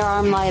custom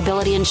firearm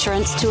liability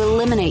insurance to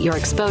eliminate your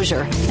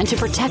exposure and to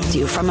protect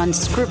you from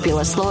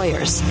unscrupulous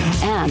lawyers.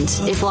 And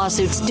if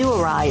lawsuits do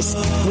arise,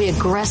 we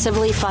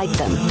aggressively fight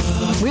them.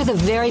 We're the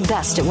very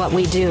best at what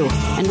we do,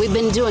 and we've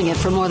been doing it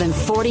for more than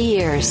 40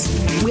 years.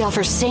 We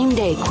offer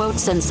same-day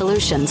quotes and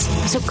solutions,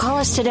 so call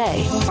us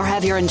today or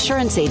have your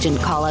insurance agent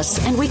call us,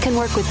 and we can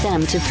work with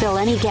them to fill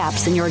any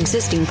gaps in your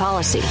existing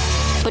policy.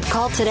 But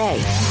call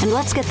today, and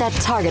let's get that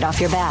target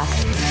off your back.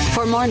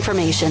 For more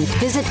information,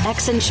 visit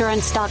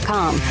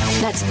xinsurance.com.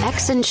 That's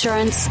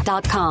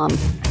xinsurance.com.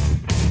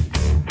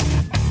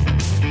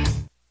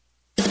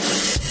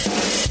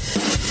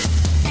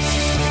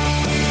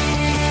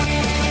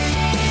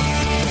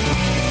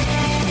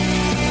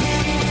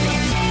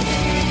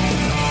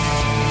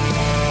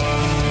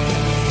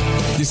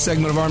 This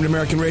segment of Armed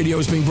American Radio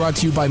is being brought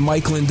to you by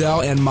Mike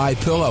Lindell and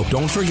MyPillow.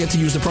 Don't forget to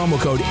use the promo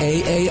code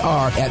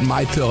AAR at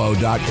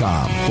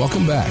MyPillow.com.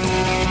 Welcome back.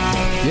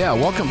 Yeah,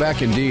 welcome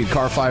back indeed.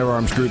 Car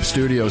Firearms Group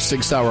Studios,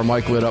 6 Hour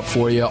Mike lit up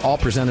for you, all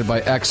presented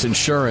by X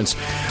Insurance.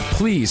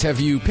 Please, have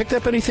you picked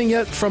up anything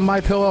yet from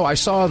MyPillow? I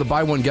saw the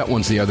buy one, get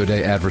ones the other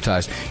day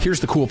advertised.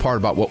 Here's the cool part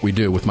about what we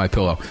do with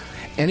MyPillow.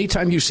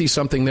 Anytime you see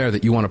something there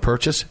that you want to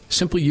purchase,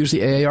 simply use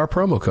the AAR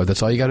promo code.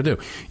 That's all you got to do.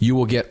 You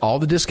will get all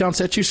the discounts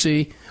that you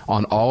see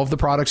on all of the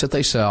products that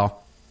they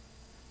sell,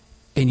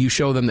 and you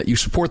show them that you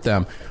support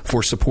them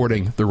for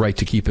supporting the right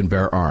to keep and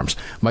bear arms.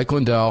 Mike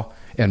Lindell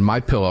and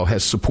MyPillow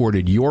has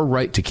supported your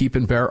right to keep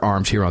and bear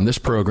arms here on this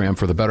program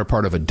for the better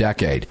part of a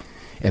decade.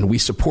 and we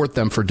support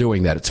them for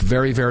doing that. It's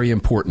very, very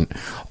important.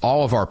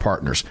 All of our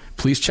partners,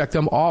 please check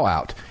them all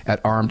out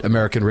at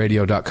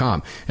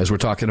armedamericanradio.com. As we're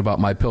talking about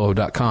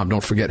mypillow.com,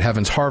 don't forget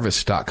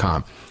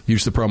heavensharvest.com.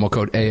 Use the promo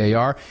code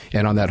AAR,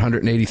 and on that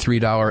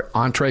 $183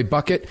 entree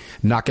bucket,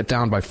 knock it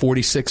down by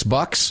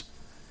 $46.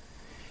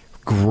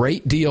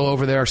 Great deal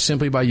over there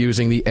simply by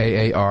using the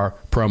AAR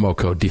promo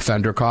code.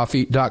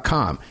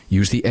 DefenderCoffee.com.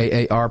 Use the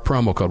AAR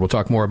promo code. We'll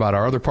talk more about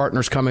our other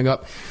partners coming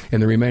up in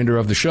the remainder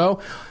of the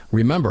show.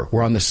 Remember,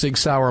 we're on the Sig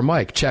Sauer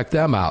mic. Check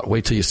them out.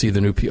 Wait till you see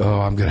the new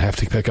I'm going to have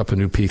to pick up a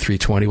new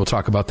P320. We'll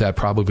talk about that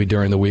probably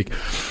during the week,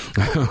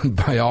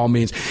 by all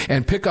means.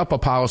 And pick up a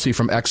policy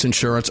from X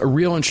Insurance, a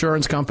real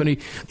insurance company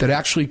that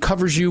actually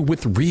covers you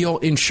with real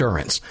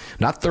insurance,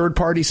 not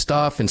third-party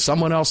stuff in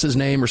someone else's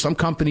name or some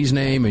company's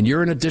name, and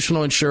you're an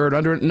additional insured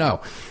under it. No,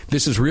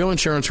 this is real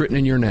insurance written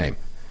in your name.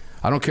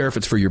 I don't care if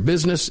it's for your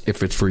business,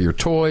 if it's for your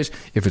toys,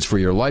 if it's for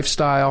your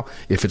lifestyle,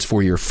 if it's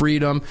for your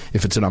freedom,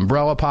 if it's an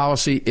umbrella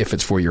policy, if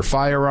it's for your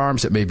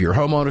firearms that maybe your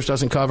homeowners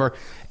doesn't cover.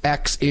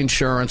 X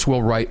Insurance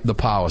will write the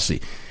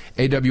policy.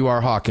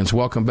 AWR Hawkins,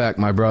 welcome back,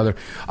 my brother.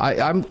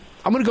 I'm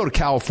going to go to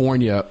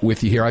California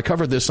with you here. I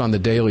covered this on The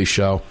Daily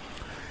Show.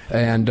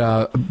 And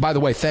by the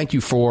way, thank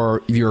you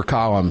for your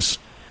columns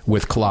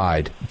with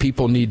Clyde.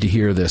 People need to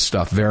hear this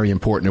stuff. Very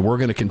important. And we're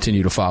going to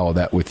continue to follow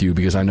that with you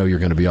because I know you're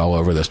going to be all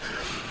over this.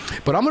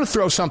 But I'm going to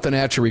throw something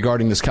at you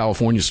regarding this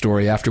California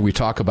story after we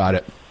talk about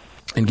it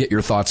and get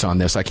your thoughts on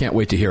this. I can't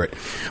wait to hear it.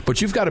 But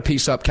you've got a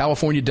piece up,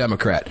 California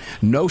Democrat,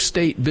 no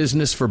state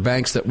business for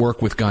banks that work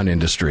with gun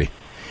industry.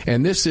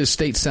 And this is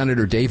State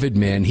Senator David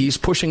Min. He's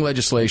pushing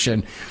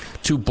legislation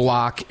to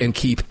block and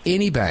keep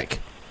any bank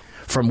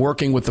from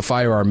working with the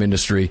firearm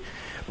industry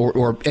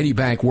or any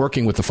bank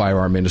working with the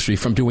firearm industry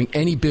from doing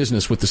any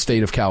business with the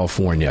state of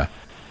California.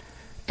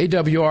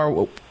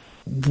 AWR,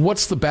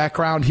 what's the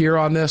background here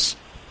on this?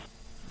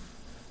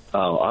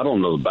 I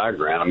don't know the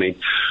background. I mean,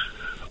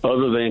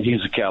 other than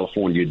he's a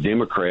California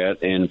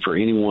Democrat, and for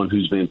anyone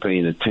who's been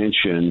paying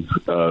attention,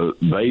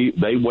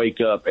 they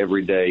wake up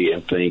every day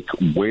and think,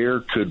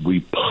 where could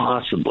we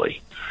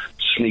possibly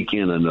sneak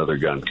in another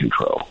gun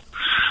control?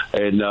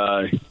 And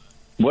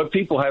what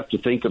people have to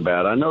think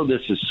about, I know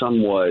this is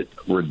somewhat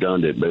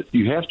redundant, but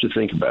you have to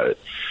think about it.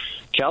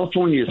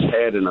 California's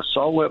had an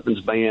assault weapons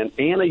ban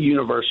and a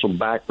universal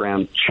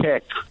background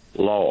check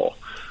law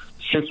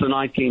since the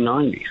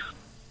 1990s.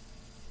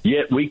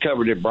 Yet we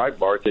covered at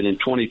Breitbart that in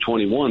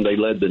 2021, they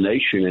led the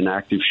nation in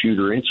active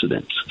shooter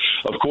incidents.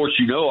 Of course,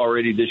 you know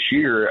already this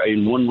year,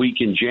 in 1 week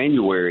in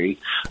January,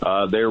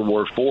 there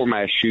were 4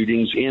 mass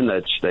shootings in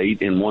that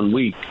state in 1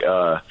 week.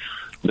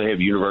 They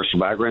have universal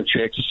background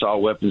checks,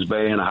 assault weapons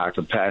ban, a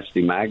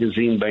high-capacity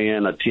magazine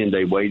ban, a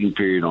 10-day waiting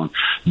period on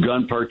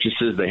gun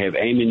purchases. They have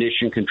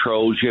ammunition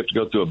controls. You have to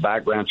go through a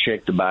background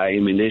check to buy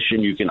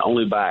ammunition. You can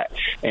only buy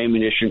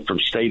ammunition from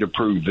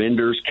state-approved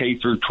vendors.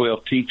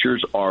 K-12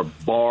 teachers are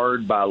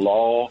barred by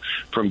law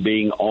from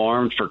being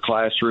armed for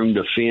classroom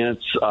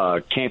defense.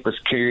 Campus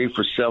carry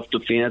for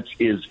self-defense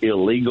is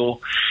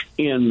illegal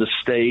in the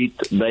state.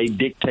 They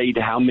dictate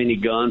how many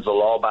guns a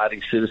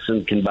law-abiding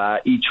citizen can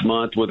buy each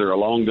month, whether a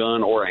long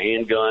gun or a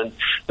handgun.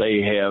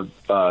 They have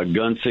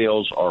gun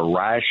sales are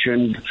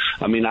rationed.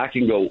 I mean, I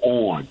can go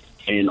on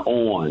and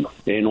on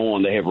and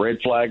on. They have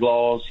red flag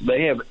laws.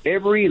 They have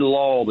every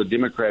law the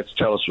Democrats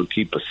tell us will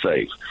keep us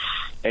safe.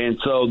 And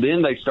so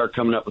then they start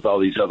coming up with all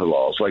these other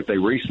laws. Like they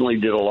recently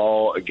did a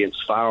law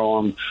against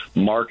firearm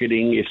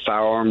marketing. If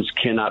firearms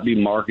cannot be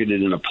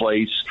marketed in a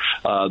place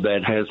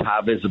that has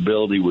high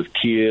visibility with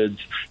kids.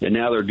 And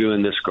now they're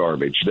doing this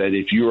garbage, that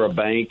if you're a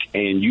bank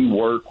and you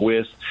work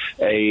with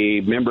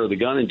a member of the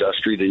gun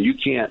industry, then you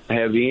can't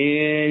have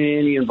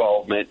any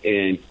involvement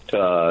in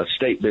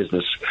state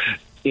business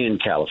in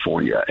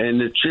California.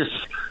 And it's just...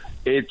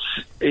 It's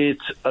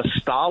a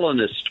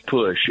Stalinist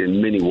push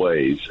in many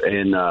ways,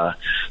 and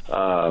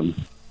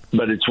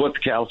but it's what the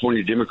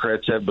California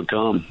Democrats have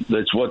become.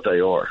 That's what they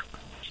are.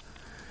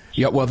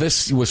 Yeah, well,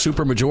 this with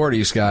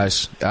supermajorities,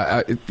 guys.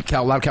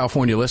 A lot of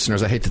California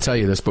listeners, I hate to tell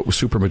you this, but with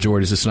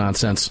supermajorities, this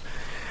nonsense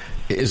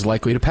is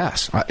likely to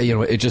pass.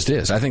 It just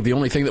is. I think the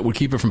only thing that would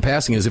keep it from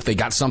passing is if they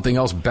got something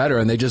else better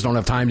and they just don't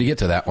have time to get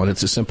to that one.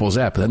 It's as simple as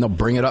that. But then they'll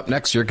bring it up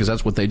next year because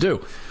that's what they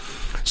do.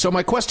 So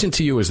my question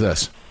to you is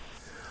this.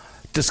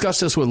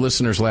 Discussed this with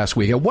listeners last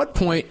week. At what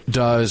point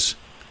does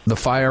the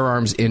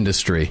firearms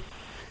industry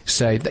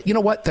say, that, you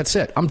know what, that's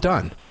it, I'm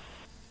done.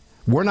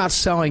 We're not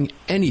selling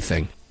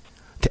anything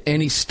to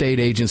any state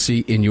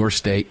agency in your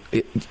state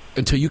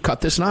until you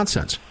cut this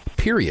nonsense,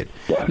 period.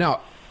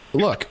 Now,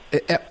 look,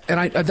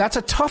 and that's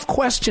a tough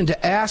question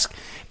to ask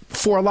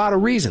for a lot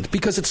of reasons,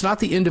 because it's not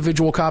the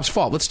individual cop's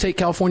fault. Let's take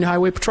California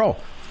Highway Patrol,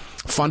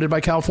 funded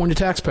by California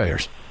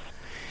taxpayers.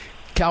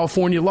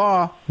 California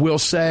law will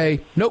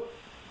say, nope,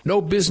 no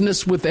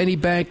business with any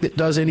bank that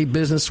does any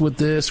business with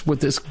this.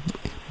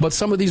 But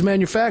some of these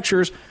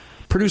manufacturers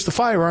produce the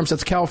firearms that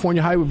the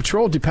California Highway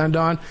Patrol depend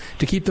on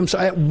to keep them.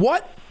 At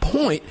what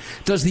point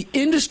does the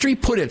industry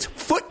put its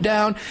foot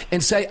down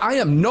and say, I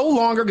am no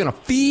longer going to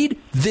feed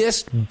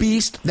this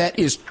beast that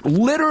is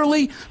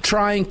literally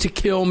trying to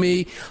kill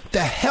me? The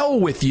hell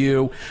with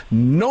you.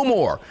 No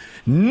more.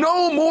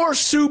 No more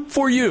soup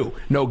for you.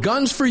 No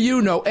guns for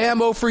you. No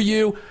ammo for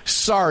you.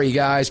 Sorry,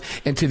 guys.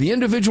 And to the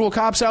individual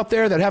cops out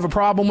there that have a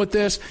problem with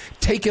this,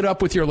 take it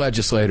up with your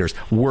legislators.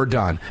 We're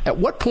done. At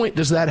what point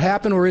does that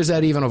happen, or is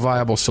that even a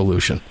viable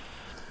solution?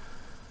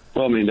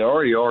 Well, I mean, there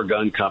already are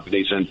gun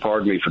companies, and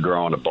pardon me for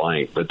drawing a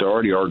blank, but there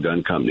already are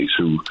gun companies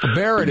who...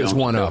 Barrett is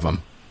one of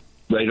them.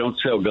 They don't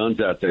sell guns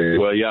out there.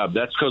 Well, yeah,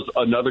 that's because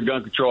another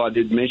gun control I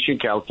did mention,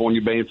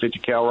 California banned 50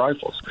 cal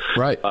rifles.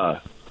 Right.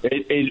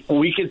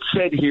 We could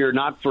sit here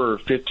not for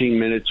 15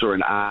 minutes or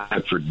an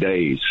hour, for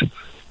days.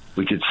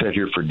 We could sit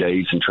here for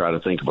days and try to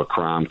think of a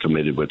crime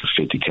committed with a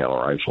 50 cal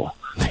rifle.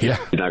 Yeah,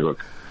 you're not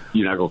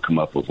going to come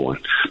up with one.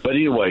 But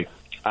anyway,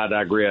 I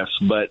digress.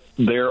 But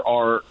there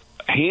are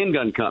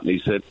handgun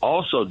companies that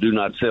also do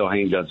not sell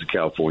handguns in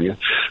California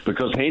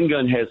because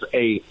handgun has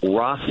a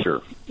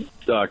roster.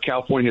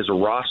 California has a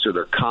roster.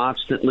 They're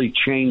constantly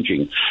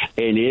changing,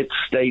 and it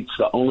states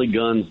the only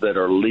guns that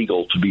are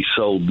legal to be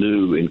sold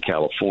new in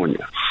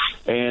California.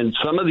 And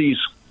some of these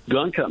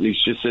gun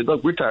companies just said,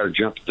 look, we're tired of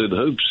jumping through the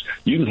hoops.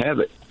 You can have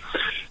it.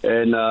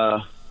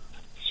 And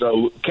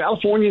so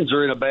Californians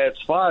are in a bad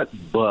spot,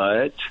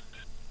 but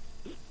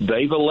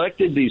they've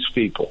elected these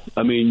people.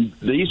 I mean,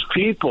 these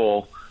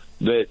people,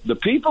 the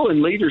people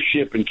in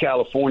leadership in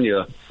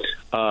California,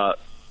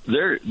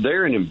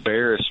 they're an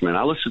embarrassment.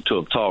 I listen to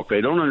them talk.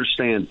 They don't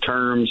understand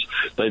terms.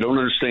 They don't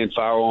understand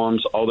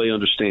firearms. All they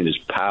understand is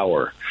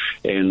power,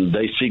 and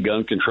they see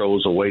gun control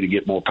as a way to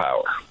get more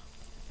power.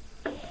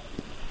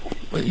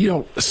 You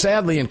know,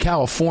 sadly in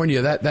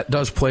California, that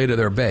does play to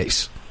their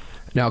base.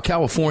 Now,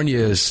 California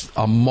is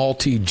a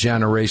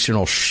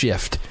multi-generational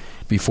shift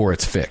before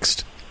it's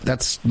fixed.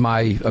 That's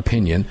my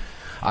opinion.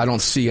 I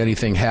don't see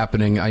anything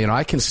happening.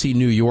 I can see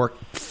New York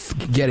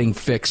getting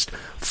fixed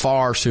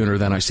far sooner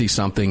than I see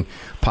something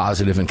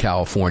positive in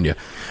California.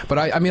 But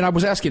I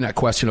was asking that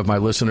question of my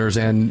listeners,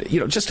 and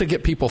just to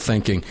get people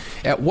thinking,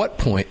 at what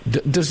point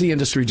does the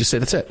industry just say,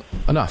 that's it,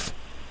 enough?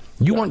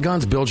 You want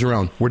guns, build your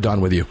own. We're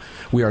done with you.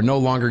 We are no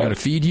longer going to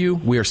feed you.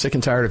 We are sick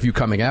and tired of you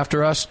coming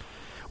after us.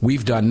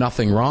 We've done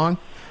nothing wrong.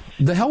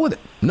 The hell with it.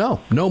 No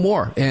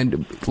more.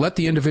 And let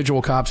the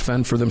individual cops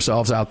fend for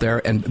themselves out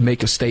there and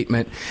make a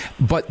statement.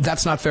 But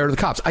that's not fair to the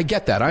cops. I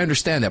get that. I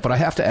understand that. But I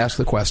have to ask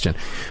the question.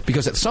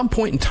 Because at some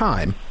point in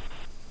time,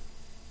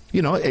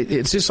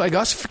 it's just like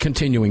us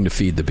continuing to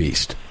feed the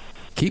beast.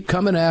 Keep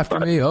coming after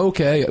me.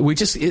 Okay.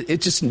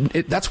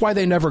 That's why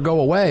they never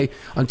go away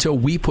until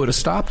we put a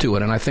stop to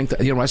it. And I think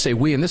that, I say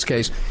we in this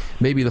case,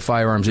 maybe the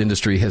firearms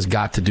industry has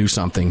got to do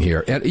something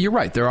here. And you're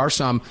right. There are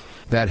some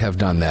that have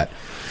done that.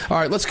 All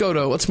right,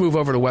 let's move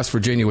over to West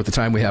Virginia with the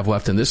time we have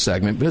left in this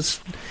segment. This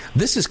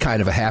is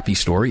kind of a happy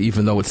story,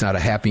 even though it's not a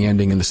happy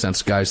ending in the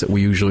sense, guys, that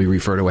we usually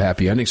refer to a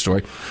happy ending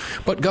story.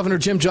 But Governor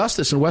Jim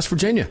Justice in West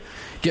Virginia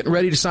getting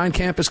ready to sign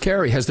campus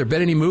carry. Has there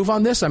been any move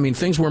on this? I mean,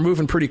 things were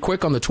moving pretty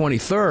quick on the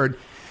 23rd.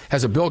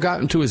 Has a bill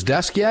gotten to his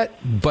desk yet?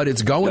 But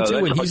it's going to,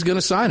 and he's going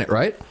to sign it,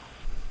 right?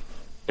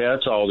 Yeah,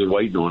 that's all they're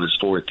waiting on is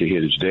for it to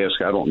hit his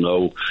desk. I don't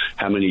know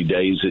how many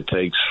days it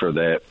takes for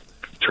that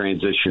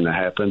transition to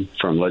happen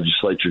from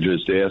legislature to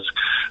his desk.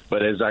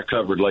 But as I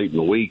covered late in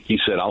the week, he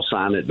said, I'll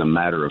sign it in a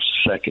matter of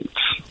seconds.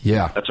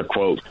 Yeah. That's a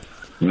quote.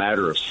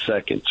 Matter of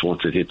seconds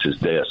once it hits his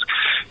desk.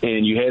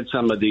 And you had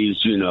some of these,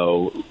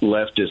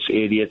 leftist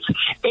idiots.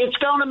 It's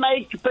going to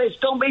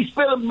be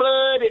spilling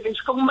blood, and it's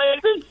going to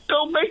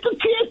make the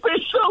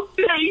campus so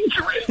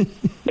dangerous.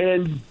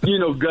 And,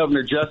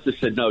 Governor Justice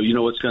said, no, you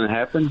know what's going to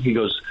happen? He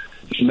goes,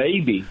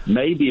 maybe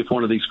if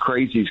one of these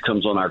crazies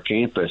comes on our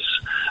campus,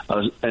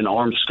 an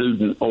armed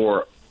student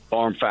or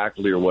armed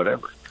faculty or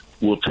whatever,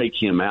 we'll take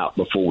him out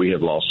before we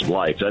have lost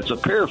life. That's a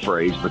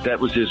paraphrase, but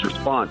that was his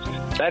response.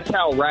 That's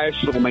how a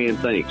rational man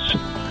thinks.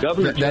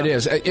 Governor that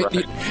is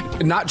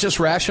not just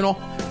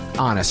rational,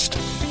 honest.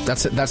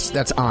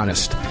 That's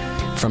honest.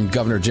 From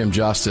Governor Jim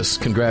Justice.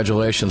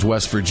 Congratulations,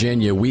 West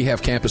Virginia. We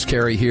have campus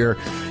carry here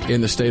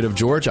in the state of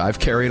Georgia. I've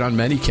carried on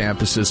many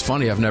campuses.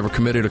 Funny, I've never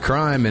committed a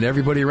crime, and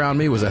everybody around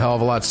me was a hell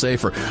of a lot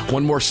safer.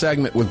 One more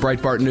segment with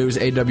Breitbart News,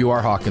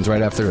 AWR Hawkins,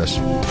 right after this.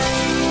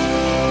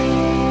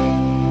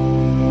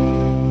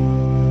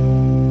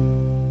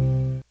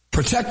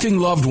 Protecting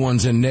loved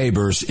ones and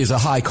neighbors is a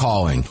high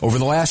calling. Over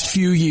the last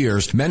few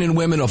years, men and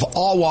women of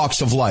all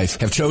walks of life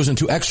have chosen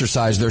to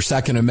exercise their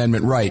Second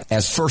Amendment right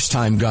as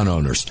first-time gun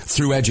owners.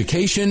 Through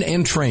education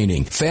and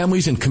training,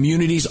 families and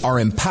communities are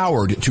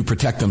empowered to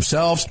protect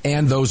themselves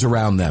and those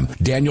around them.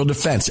 Daniel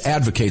Defense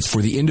advocates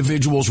for the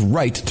individual's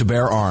right to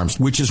bear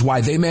arms, which is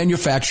why they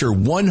manufacture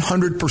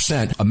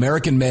 100%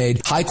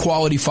 American-made,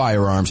 high-quality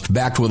firearms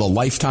backed with a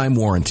lifetime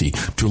warranty.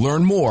 To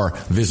learn more,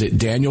 visit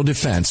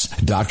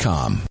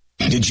DanielDefense.com.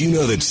 Did you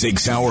know that Sig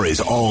Sauer is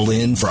all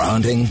in for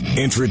hunting?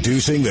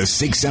 Introducing the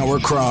Sig Sauer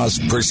Cross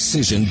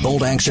Precision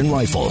Bolt Action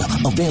Rifle.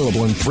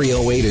 Available in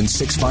 .308 and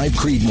 6.5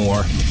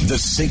 Creedmoor. The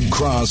Sig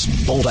Cross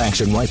Bolt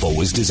Action Rifle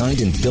was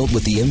designed and built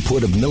with the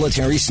input of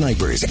military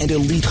snipers and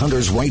elite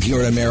hunters right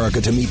here in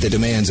America to meet the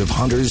demands of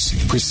hunters,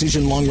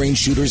 precision long-range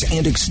shooters,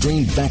 and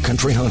extreme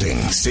backcountry hunting.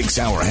 Sig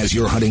Sauer has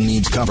your hunting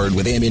needs covered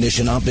with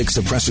ammunition, optics,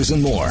 suppressors,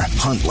 and more.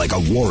 Hunt like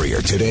a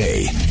warrior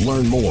today.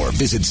 Learn more.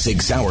 Visit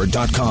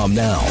SigSauer.com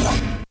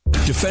now.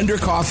 Defender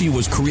Coffee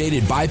was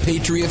created by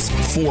Patriots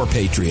for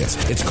Patriots.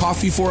 It's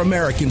coffee for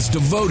Americans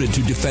devoted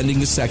to defending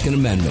the Second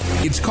Amendment.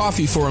 It's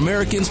coffee for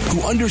Americans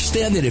who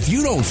understand that if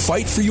you don't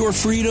fight for your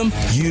freedom,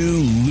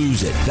 you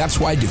lose it. That's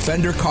why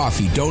Defender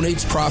Coffee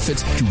donates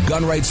profits to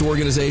gun rights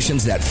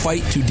organizations that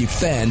fight to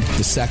defend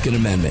the Second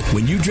Amendment.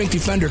 When you drink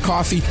Defender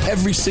Coffee,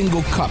 every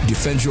single cup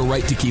defends your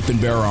right to keep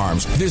and bear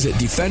arms. Visit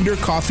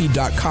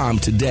DefenderCoffee.com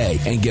today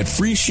and get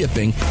free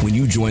shipping when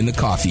you join the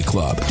coffee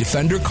club.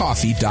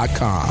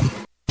 DefenderCoffee.com.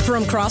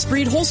 From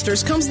Crossbreed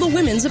Holsters comes the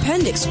Women's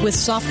Appendix. With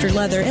softer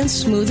leather and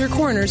smoother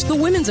corners, the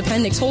Women's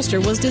Appendix holster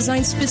was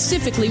designed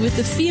specifically with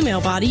the female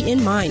body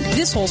in mind.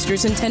 This holster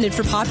is intended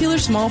for popular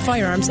small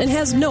firearms and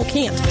has no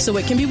cant, so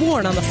it can be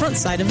worn on the front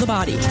side of the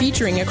body.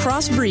 Featuring a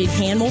Crossbreed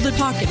hand-molded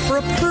pocket for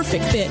a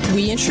perfect fit,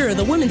 we ensure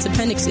the Women's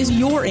Appendix is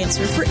your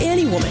answer for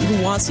any woman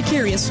who wants to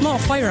carry a small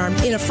firearm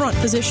in a front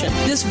position.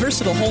 This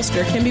versatile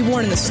holster can be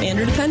worn in the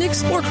standard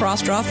appendix or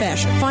cross-draw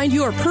fashion. Find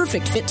your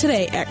perfect fit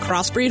today at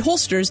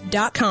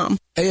crossbreedholsters.com.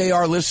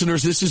 AAR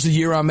listeners, this is the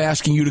year I'm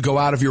asking you to go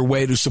out of your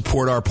way to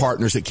support our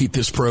partners that keep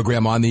this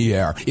program on the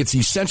air. It's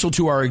essential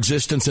to our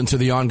existence and to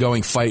the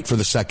ongoing fight for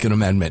the Second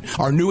Amendment.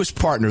 Our newest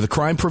partner, the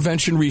Crime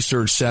Prevention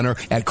Research Center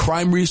at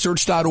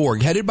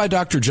crimeresearch.org, headed by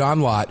Dr.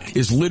 John Lott,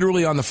 is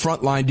literally on the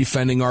front line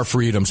defending our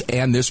freedoms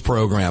and this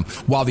program.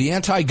 While the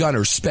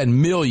anti-gunners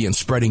spend millions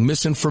spreading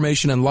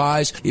misinformation and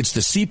lies, it's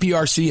the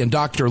CPRC and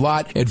Dr.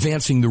 Lott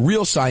advancing the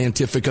real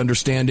scientific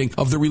understanding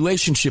of the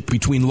relationship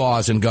between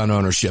laws and gun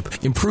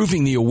ownership,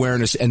 improving the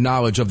awareness and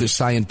knowledge of this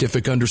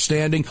scientific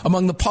understanding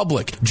among the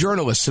public,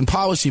 journalists, and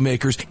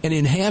policymakers, and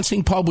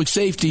enhancing public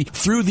safety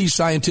through these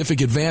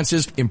scientific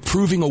advances,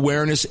 improving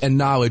awareness and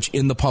knowledge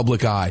in the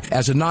public eye.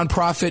 As a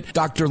nonprofit,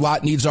 Dr.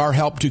 Lott needs our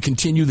help to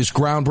continue this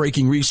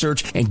groundbreaking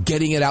research and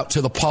getting it out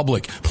to the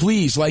public.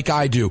 Please, like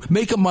I do,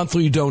 make a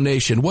monthly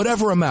donation,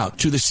 whatever amount,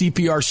 to the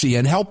CPRC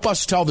and help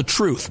us tell the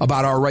truth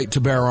about our right to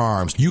bear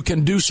arms. You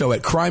can do so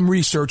at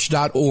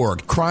crimeresearch.org.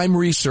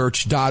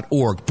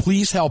 crimeresearch.org.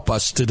 Please help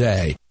us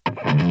today.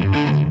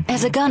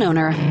 As a gun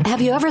owner,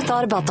 have you ever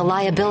thought about the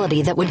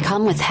liability that would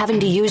come with having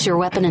to use your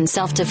weapon in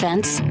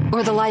self-defense?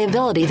 Or the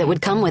liability that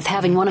would come with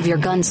having one of your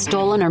guns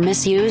stolen or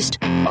misused?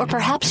 Or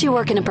perhaps you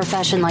work in a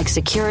profession like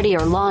security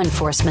or law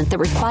enforcement that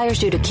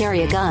requires you to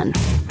carry a gun.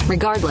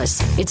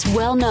 Regardless, it's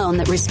well known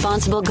that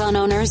responsible gun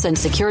owners and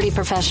security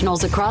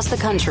professionals across the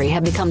country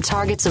have become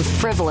targets of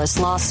frivolous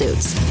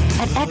lawsuits.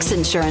 At X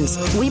Insurance,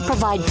 we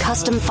provide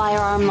custom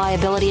firearm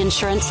liability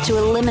insurance to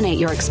eliminate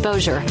your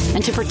exposure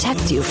and to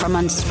protect you from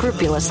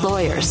unscrupulous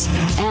lawyers.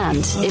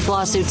 And if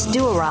lawsuits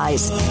do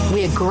arise,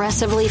 we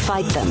aggressively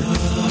fight them.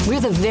 We're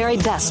the very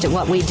best at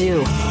what we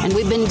do, and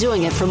we've been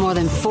doing it for more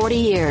than 40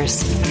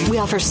 years. We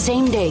offer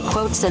same-day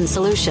quotes and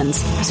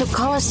solutions, so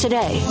call us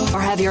today or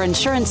have your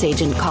insurance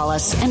agent call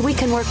us, and we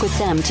can work with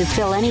them to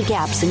fill any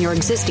gaps in your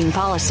existing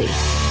policy.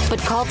 But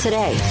call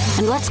today,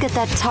 and let's get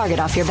that target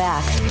off your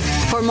back.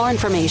 For more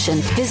information,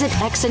 visit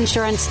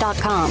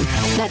xinsurance.com.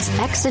 That's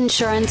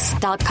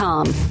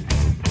xinsurance.com.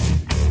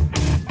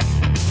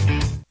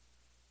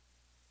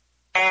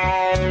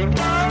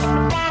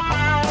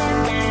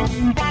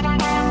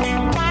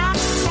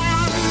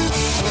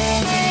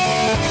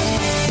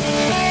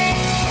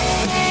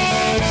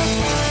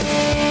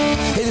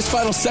 This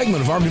final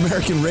segment of Armed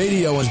American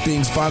Radio is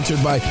being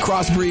sponsored by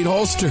Crossbreed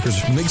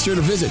Holsters. Make sure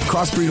to visit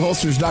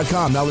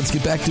crossbreedholsters.com. Now let's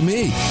get back to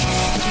me.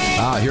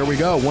 Here we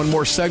go. One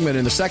more segment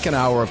in the second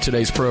hour of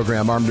today's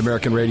program. Armed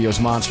American Radio's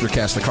Monster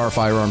Cast, the Car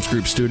Firearms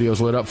Group studios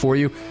lit up for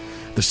you.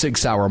 The Sig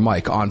Sauer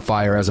mic on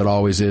fire, as it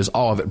always is.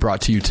 All of it brought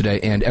to you today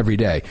and every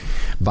day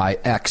by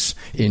X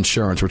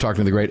Insurance. We're talking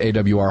to the great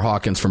AWR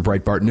Hawkins from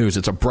Breitbart News.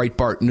 It's a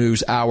Breitbart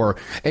News hour.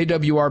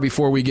 AWR,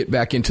 before we get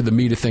back into the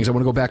meat of things, I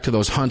want to go back to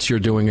those hunts you're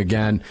doing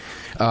again.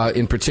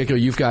 In particular,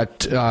 you've got,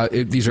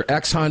 these are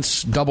X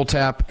hunts, double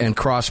tap, and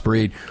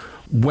crossbreed.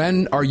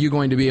 When are you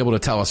going to be able to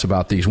tell us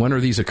about these? When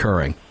are these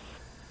occurring?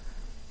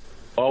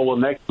 Oh, well,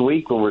 next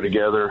week when we're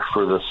together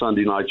for the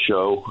Sunday night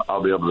show,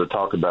 I'll be able to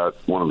talk about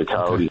one of the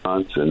coyote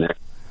hunts, and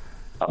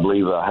I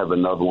believe I have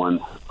another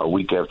one a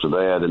week after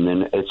that, and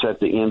then it's at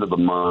the end of the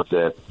month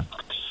that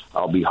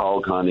I'll be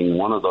hog hunting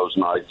one of those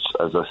nights,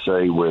 as I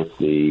say, with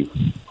the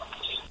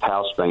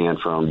house band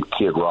from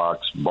Kid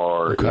Rock's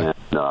bar in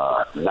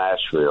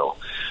Nashville.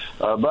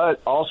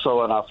 But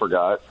also, and I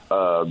forgot,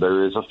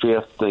 there is a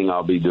fifth thing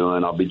I'll be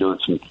doing. I'll be doing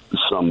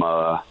some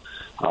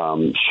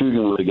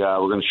shooting with a guy.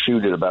 We're going to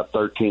shoot at about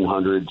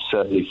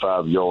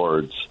 1,375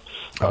 yards.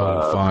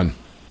 Fun.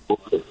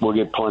 We'll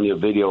get plenty of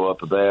video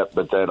up of that,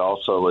 but that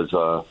also is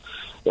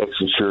X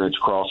Insurance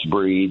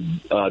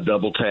Crossbreed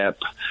Double Tap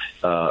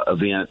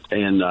event,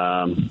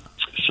 and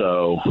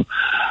so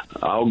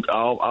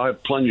I'll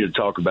have plenty to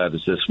talk about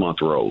as this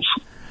month rolls.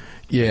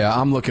 Yeah,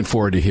 I'm looking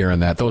forward to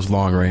hearing that. Those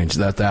long range,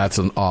 that's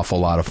an awful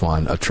lot of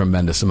fun, a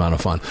tremendous amount of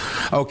fun.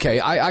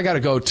 Okay, I got to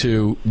go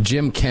to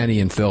Jim Kenny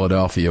in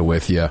Philadelphia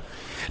with you.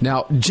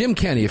 Now, Jim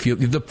Kenny, if you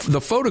the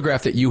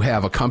photograph that you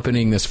have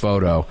accompanying this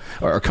photo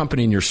or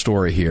accompanying your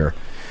story here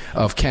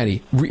of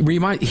Kenny,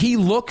 he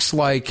looks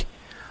like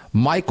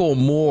Michael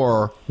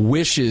Moore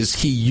wishes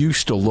he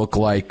used to look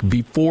like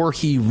before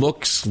he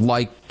looks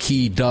like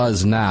he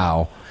does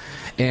now.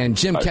 And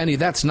Jim Kenny,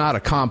 that's not a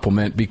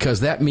compliment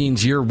because that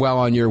means you're well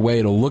on your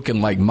way to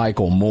looking like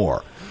Michael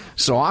Moore.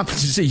 So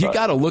you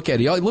got to look at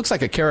it. He looks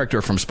like a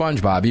character from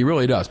SpongeBob. He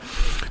really does.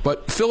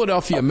 But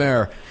Philadelphia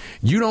Mayor,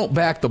 you don't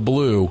back the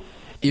blue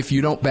if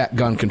you don't back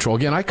gun control.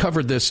 Again, I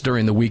covered this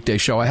during the weekday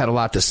show. I had a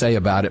lot to say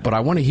about it, but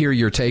I want to hear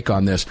your take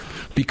on this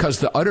because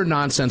the utter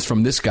nonsense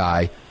from this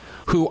guy,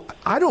 who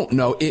I don't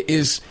know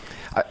is.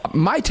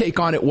 My take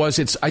on it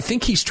was I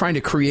think he's trying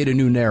to create a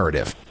new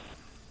narrative.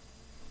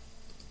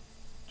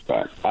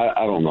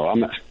 I don't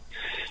know.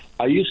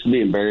 I used to be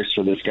embarrassed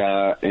for this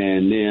guy,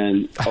 and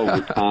then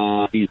over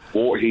time, he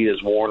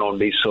has worn on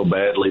me so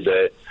badly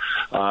that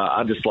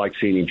I just like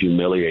seeing him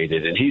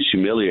humiliated, and he's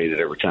humiliated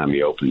every time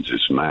he opens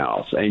his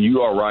mouth. And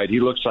you are right; he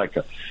looks like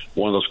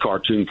one of those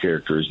cartoon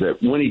characters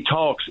that when he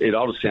talks, it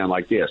ought to sound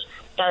like this.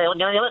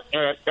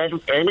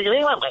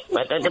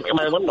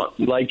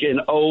 Like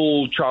an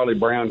old Charlie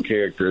Brown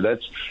character.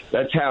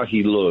 That's how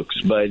he looks.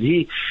 But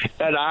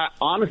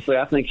honestly,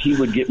 I think he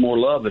would get more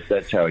love if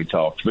that's how he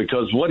talks,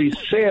 because what he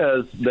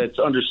says that's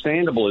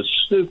understandable is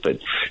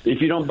stupid. If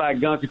you don't back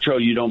gun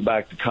control, you don't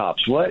back the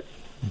cops. What?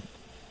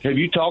 Have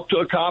you talked to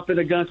a cop in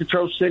a gun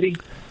control city?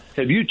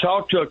 Have you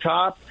talked to a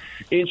cop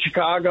in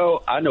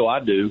Chicago? I know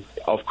I do.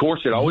 Of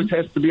course, it always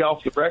has to be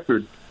off the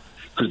record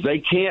because they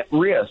can't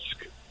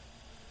risk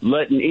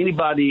letting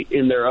anybody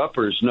in their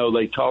uppers know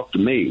they talk to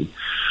me,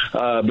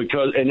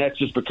 and that's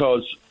just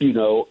because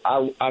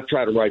I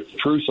try to write the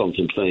truth on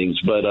some things.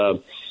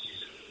 But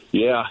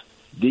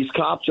these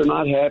cops are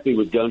not happy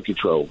with gun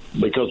control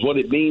because what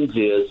it means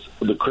is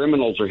the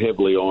criminals are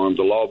heavily armed,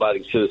 the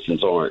law-abiding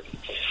citizens aren't.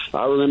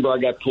 I remember I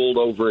got pulled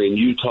over in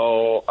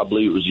Utah, I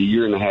believe it was a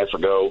year and a half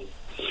ago.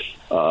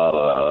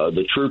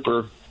 The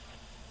trooper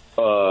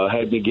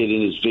had me get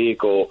in his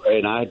vehicle,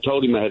 and I had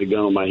told him I had a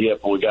gun on my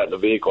hip. When we got in the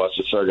vehicle, I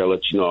said, "Sir, I got to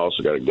let you know I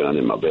also got a gun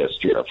in my vest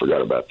here. I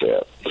forgot about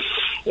that."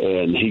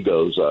 And he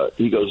goes,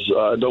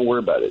 "Don't worry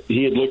about it."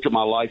 He had looked at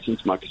my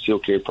license, my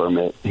concealed carry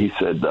permit. He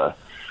said,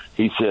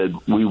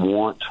 "We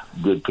want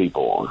good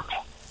people armed."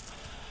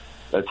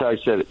 That's how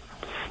he said it,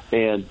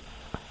 and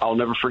I'll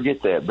never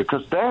forget that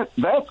because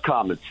that's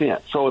common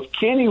sense. So if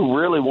Kenny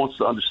really wants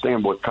to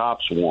understand what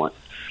cops want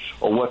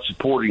or what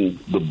supporting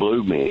the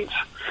blue means,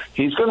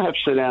 he's going to have to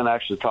sit down and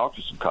actually talk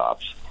to some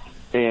cops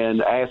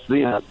and ask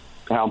them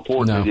how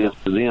important it is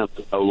to them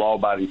to know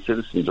law-abiding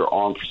citizens are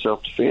armed for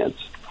self-defense.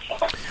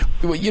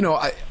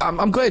 Well,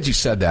 I'm glad you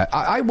said that.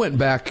 I went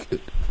back,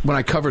 when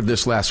I covered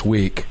this last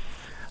week,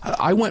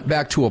 I went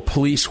back to a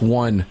Police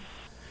One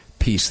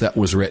piece that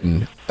was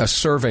written, a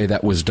survey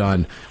that was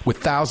done with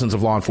thousands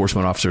of law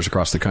enforcement officers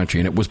across the country,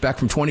 and it was back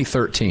from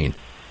 2013.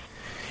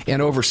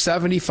 And over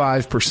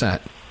 75%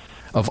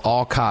 of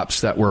all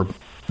cops that were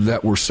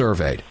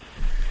surveyed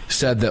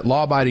said that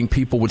law-abiding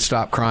people would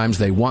stop crimes.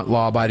 They want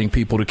law-abiding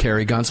people to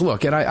carry guns.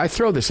 Look, and I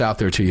throw this out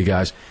there to you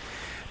guys.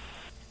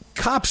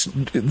 Cops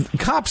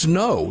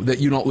know that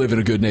you don't live in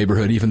a good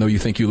neighborhood, even though you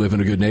think you live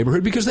in a good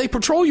neighborhood, because they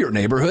patrol your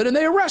neighborhood and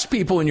they arrest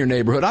people in your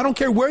neighborhood. I don't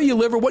care where you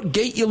live or what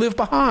gate you live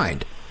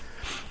behind.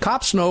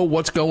 Cops know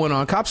what's going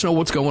on. Cops know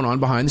what's going on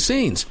behind the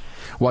scenes.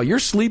 While you're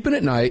sleeping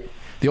at night,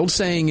 the old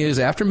saying is,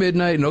 after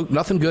midnight,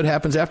 nothing good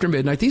happens after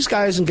midnight. These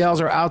guys and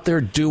gals are out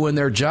there doing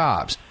their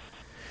jobs.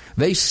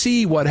 They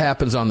see what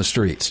happens on the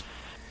streets.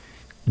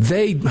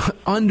 They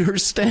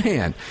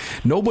understand.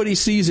 Nobody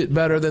sees it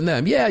better than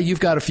them. Yeah, you've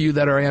got a few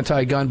that are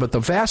anti-gun, but the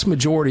vast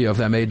majority of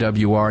them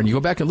AWR, and you go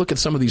back and look at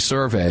some of these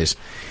surveys,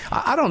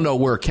 I don't know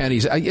where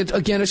Kenny's...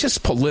 Again, it's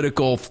just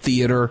political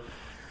theater.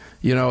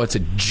 It's a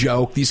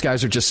joke. These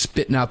guys are just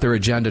spitting out their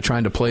agenda,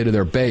 trying to play to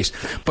their base.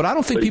 But I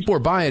don't think people are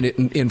buying it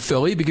in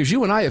Philly, because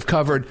you and I have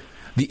covered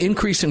the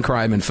increase in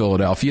crime in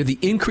Philadelphia, the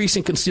increase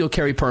in concealed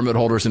carry permit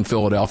holders in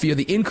Philadelphia,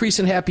 the increase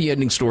in happy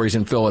ending stories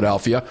in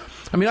Philadelphia.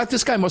 I mean,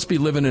 this guy must be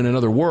living in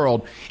another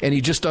world, and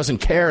he just doesn't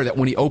care that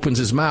when he opens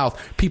his mouth,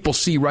 people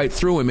see right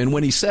through him. And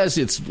when he says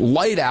it's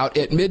light out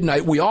at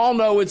midnight, we all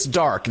know it's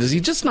dark. Does he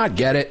just not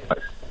get it?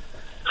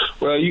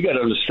 Well, you got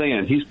to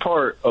understand, he's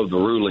part of the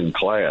ruling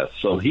class,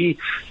 so he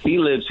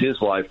lives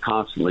his life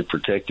constantly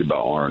protected by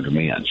armed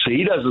men. So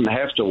he doesn't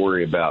have to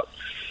worry about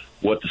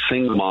what the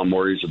single mom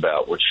worries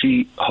about, what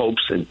she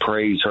hopes and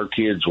prays her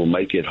kids will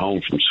make it home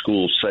from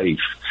school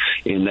safe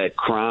in that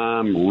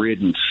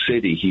crime-ridden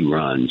city he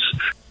runs.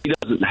 He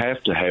doesn't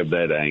have to have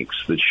that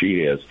angst that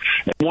she has.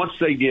 And once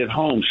they get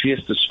home, she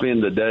has to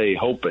spend the day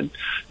hoping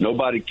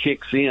nobody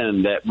kicks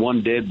in that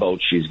one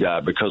deadbolt she's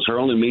got, because her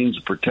only means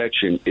of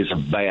protection is a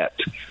bat.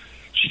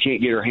 she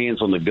can't get her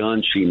hands on the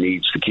gun she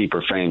needs to keep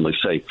her family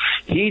safe.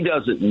 He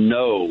doesn't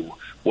know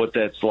what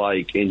that's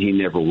like, and he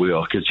never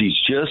will, because he's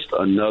just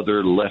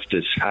another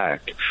leftist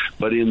hack.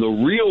 But in the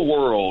real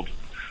world,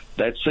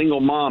 that single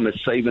mom is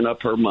saving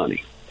up her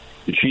money.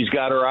 She's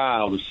got her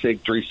eye on a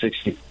SIG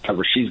 365,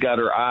 or she's got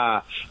her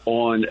eye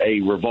on a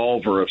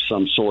revolver of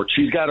some sort.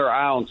 She's got her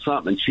eye on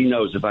something. She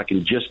knows, if I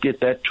can just get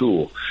that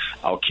tool,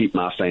 I'll keep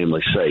my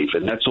family safe.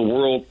 And that's a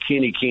world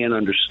Kenny can't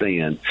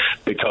understand,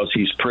 because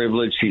he's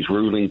privileged, he's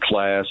ruling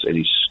class, and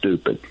he's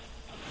stupid.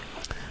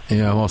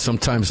 Yeah, well,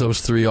 sometimes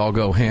those three all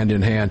go hand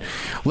in hand.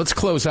 Let's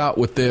close out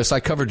with this. I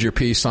covered your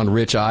piece on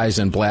Rich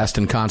Eisen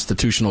blasting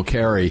constitutional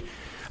carry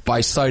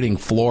by citing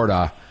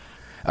Florida.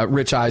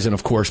 Rich Eisen,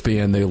 of course,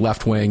 being the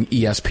left-wing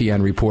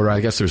ESPN reporter. I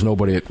guess there's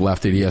nobody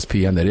left at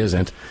ESPN that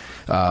isn't.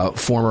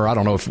 Former, I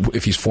don't know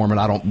if he's former.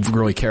 I don't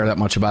really care that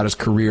much about his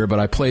career, but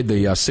I played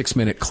the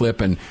 6-minute clip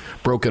and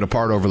broke it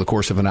apart over the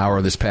course of an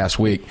hour this past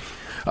week.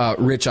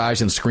 Rich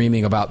Eisen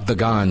screaming about the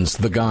guns,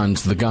 the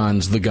guns, the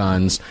guns, the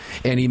guns.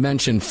 And he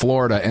mentioned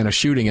Florida and a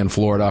shooting in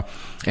Florida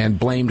and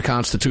blamed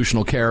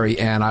constitutional carry.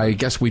 And I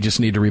guess we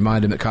just need to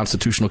remind him that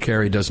constitutional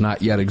carry does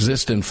not yet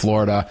exist in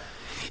Florida.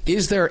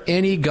 Is there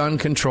any gun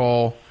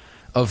control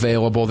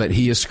available that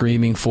he is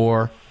screaming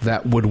for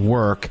that would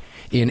work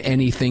in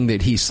anything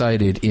that he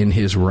cited in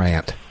his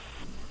rant?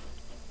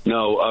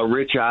 No,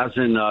 Rich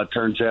Eisen,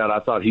 turns out, I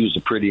thought he was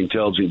a pretty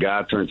intelligent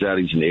guy. Turns out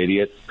he's an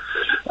idiot.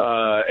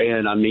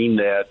 And I mean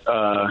that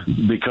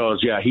because,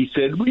 he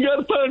said, we got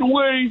to find a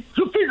way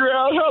to figure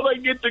out how they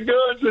get the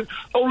guns and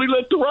only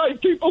let the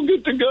right people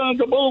get the guns.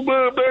 Blah,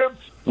 blah, blah.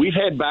 We've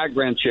had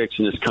background checks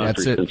in this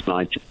country since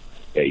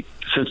 1998.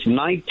 Since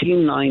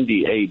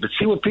 1998. But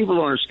see, what people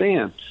don't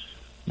understand,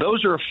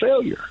 those are a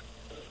failure.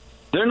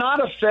 They're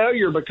not a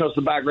failure because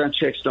the background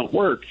checks don't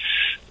work.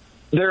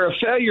 They're a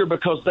failure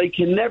because they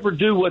can never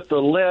do what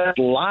the left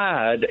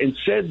lied and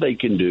said they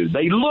can do.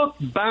 They look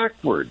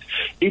backward.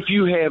 If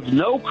you have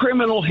no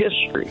criminal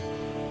history,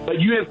 but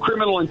you have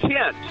criminal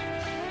intent,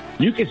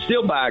 you can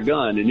still buy a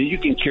gun and you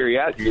can carry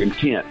out your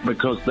intent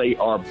because they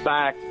are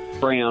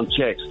background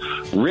checks.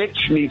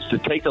 Rich needs to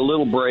take a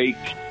little break,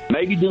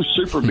 maybe do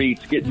super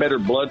beats, get better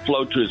blood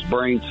flow to his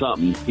brain,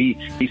 something.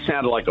 He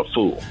sounded like a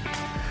fool.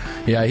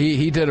 Yeah,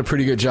 he did a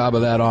pretty good job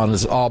of that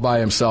all by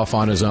himself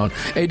on his own.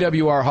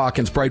 AWR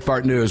Hawkins,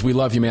 Breitbart News. We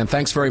love you, man.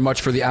 Thanks very much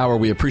for the hour.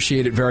 We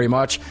appreciate it very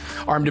much.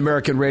 Armed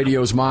American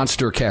Radio's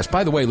Monster Cast.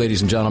 By the way,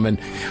 ladies and gentlemen,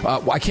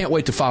 I can't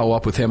wait to follow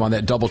up with him on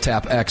that Double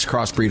Tap X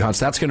crossbreed hunts.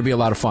 That's going to be a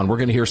lot of fun. We're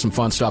going to hear some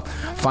fun stuff,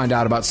 find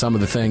out about some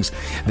of the things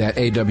that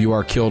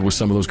AWR killed with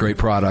some of those great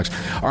products.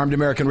 Armed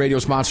American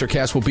Radio's Monster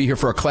Cast will be here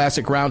for a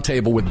classic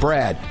roundtable with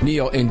Brad,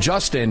 Neil, and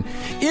Justin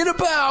in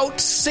about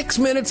 6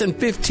 minutes and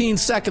 15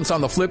 seconds. On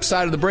the flip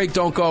side of the break,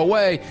 don't go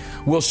away.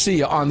 We'll see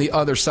you on the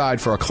other side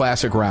for a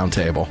classic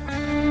roundtable.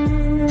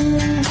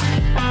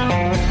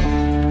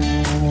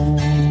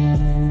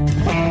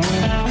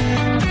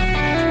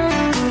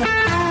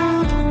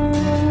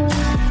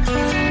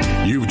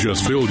 You've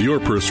just filled your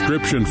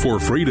prescription for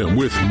freedom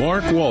with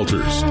Mark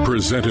Walters,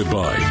 presented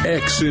by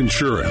X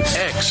Insurance.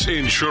 X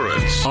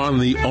Insurance on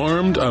the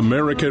Armed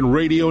American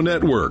Radio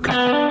Network.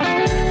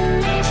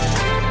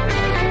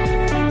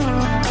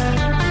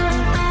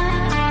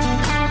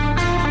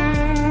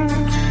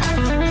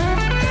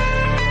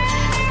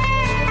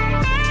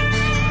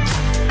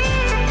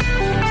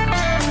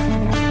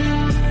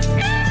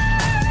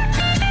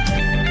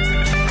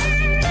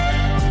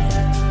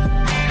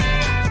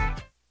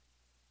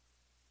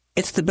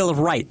 It's the Bill of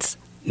Rights,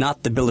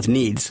 not the Bill of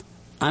Needs.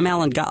 I'm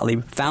Alan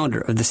Gottlieb,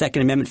 founder of the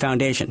Second Amendment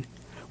Foundation.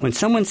 When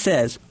someone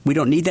says we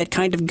don't need that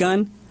kind of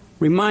gun,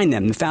 remind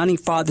them the Founding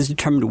Fathers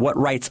determined what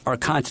rights our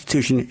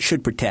Constitution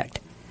should protect.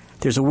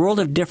 There's a world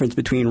of difference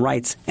between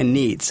rights and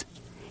needs.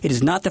 It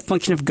is not the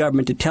function of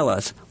government to tell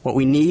us what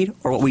we need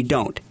or what we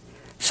don't.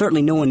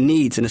 Certainly no one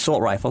needs an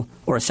assault rifle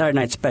or a Saturday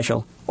Night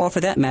Special, or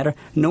for that matter,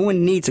 no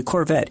one needs a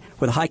Corvette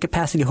with a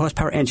high-capacity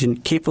horsepower engine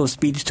capable of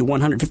speeds to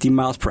 150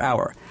 miles per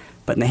hour.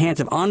 But in the hands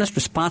of honest,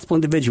 responsible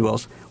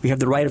individuals, we have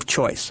the right of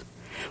choice.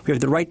 We have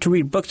the right to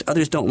read books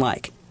others don't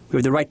like. We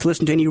have the right to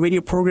listen to any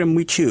radio program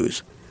we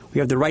choose. We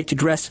have the right to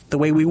dress the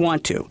way we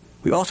want to.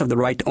 We also have the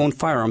right to own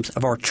firearms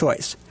of our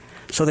choice.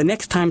 So the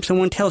next time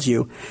someone tells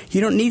you,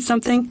 you don't need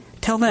something,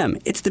 tell them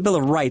it's the Bill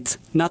of Rights,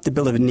 not the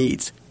Bill of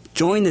Needs.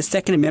 Join the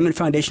Second Amendment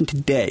Foundation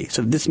today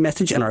so that this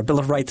message and our Bill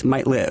of Rights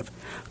might live.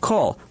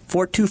 Call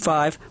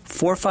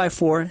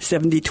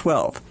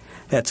 425-454-7012.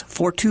 That's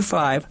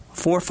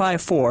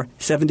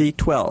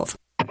 425-454-7012.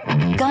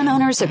 Gun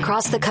owners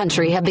across the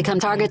country have become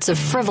targets of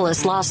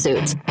frivolous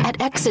lawsuits.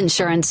 At X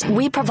Insurance,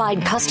 we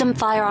provide custom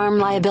firearm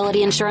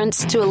liability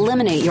insurance to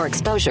eliminate your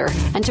exposure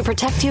and to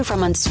protect you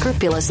from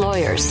unscrupulous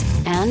lawyers.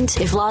 And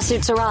if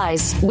lawsuits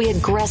arise, we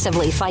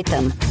aggressively fight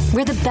them.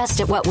 We're the best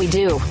at what we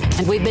do,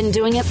 and we've been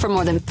doing it for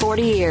more than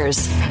 40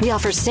 years. We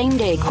offer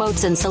same-day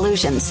quotes and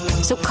solutions.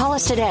 So call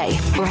us today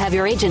or have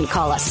your agent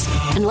call us,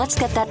 and let's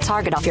get that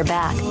target off your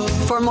back.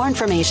 For more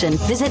information,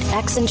 visit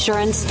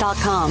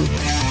xinsurance.com.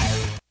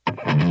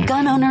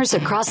 gun owners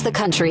across the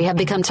country have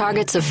become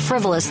targets of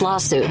frivolous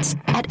lawsuits.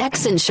 At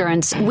X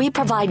Insurance, we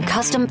provide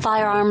custom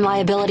firearm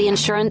liability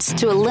insurance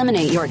to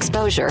eliminate your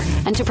exposure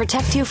and to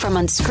protect you from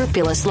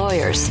unscrupulous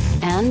lawyers.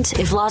 And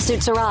if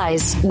lawsuits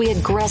arise, we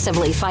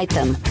aggressively fight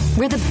them.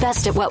 We're the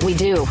best at what we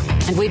do,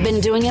 and we've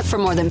been doing it for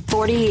more than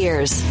 40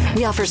 years.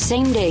 We offer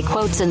same-day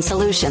quotes and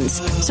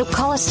solutions, so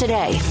call us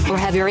today or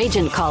have your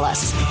agent call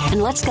us,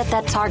 and let's get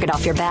that target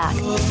off your back.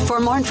 For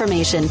more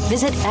information,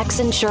 visit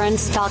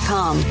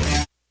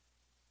xinsurance.com.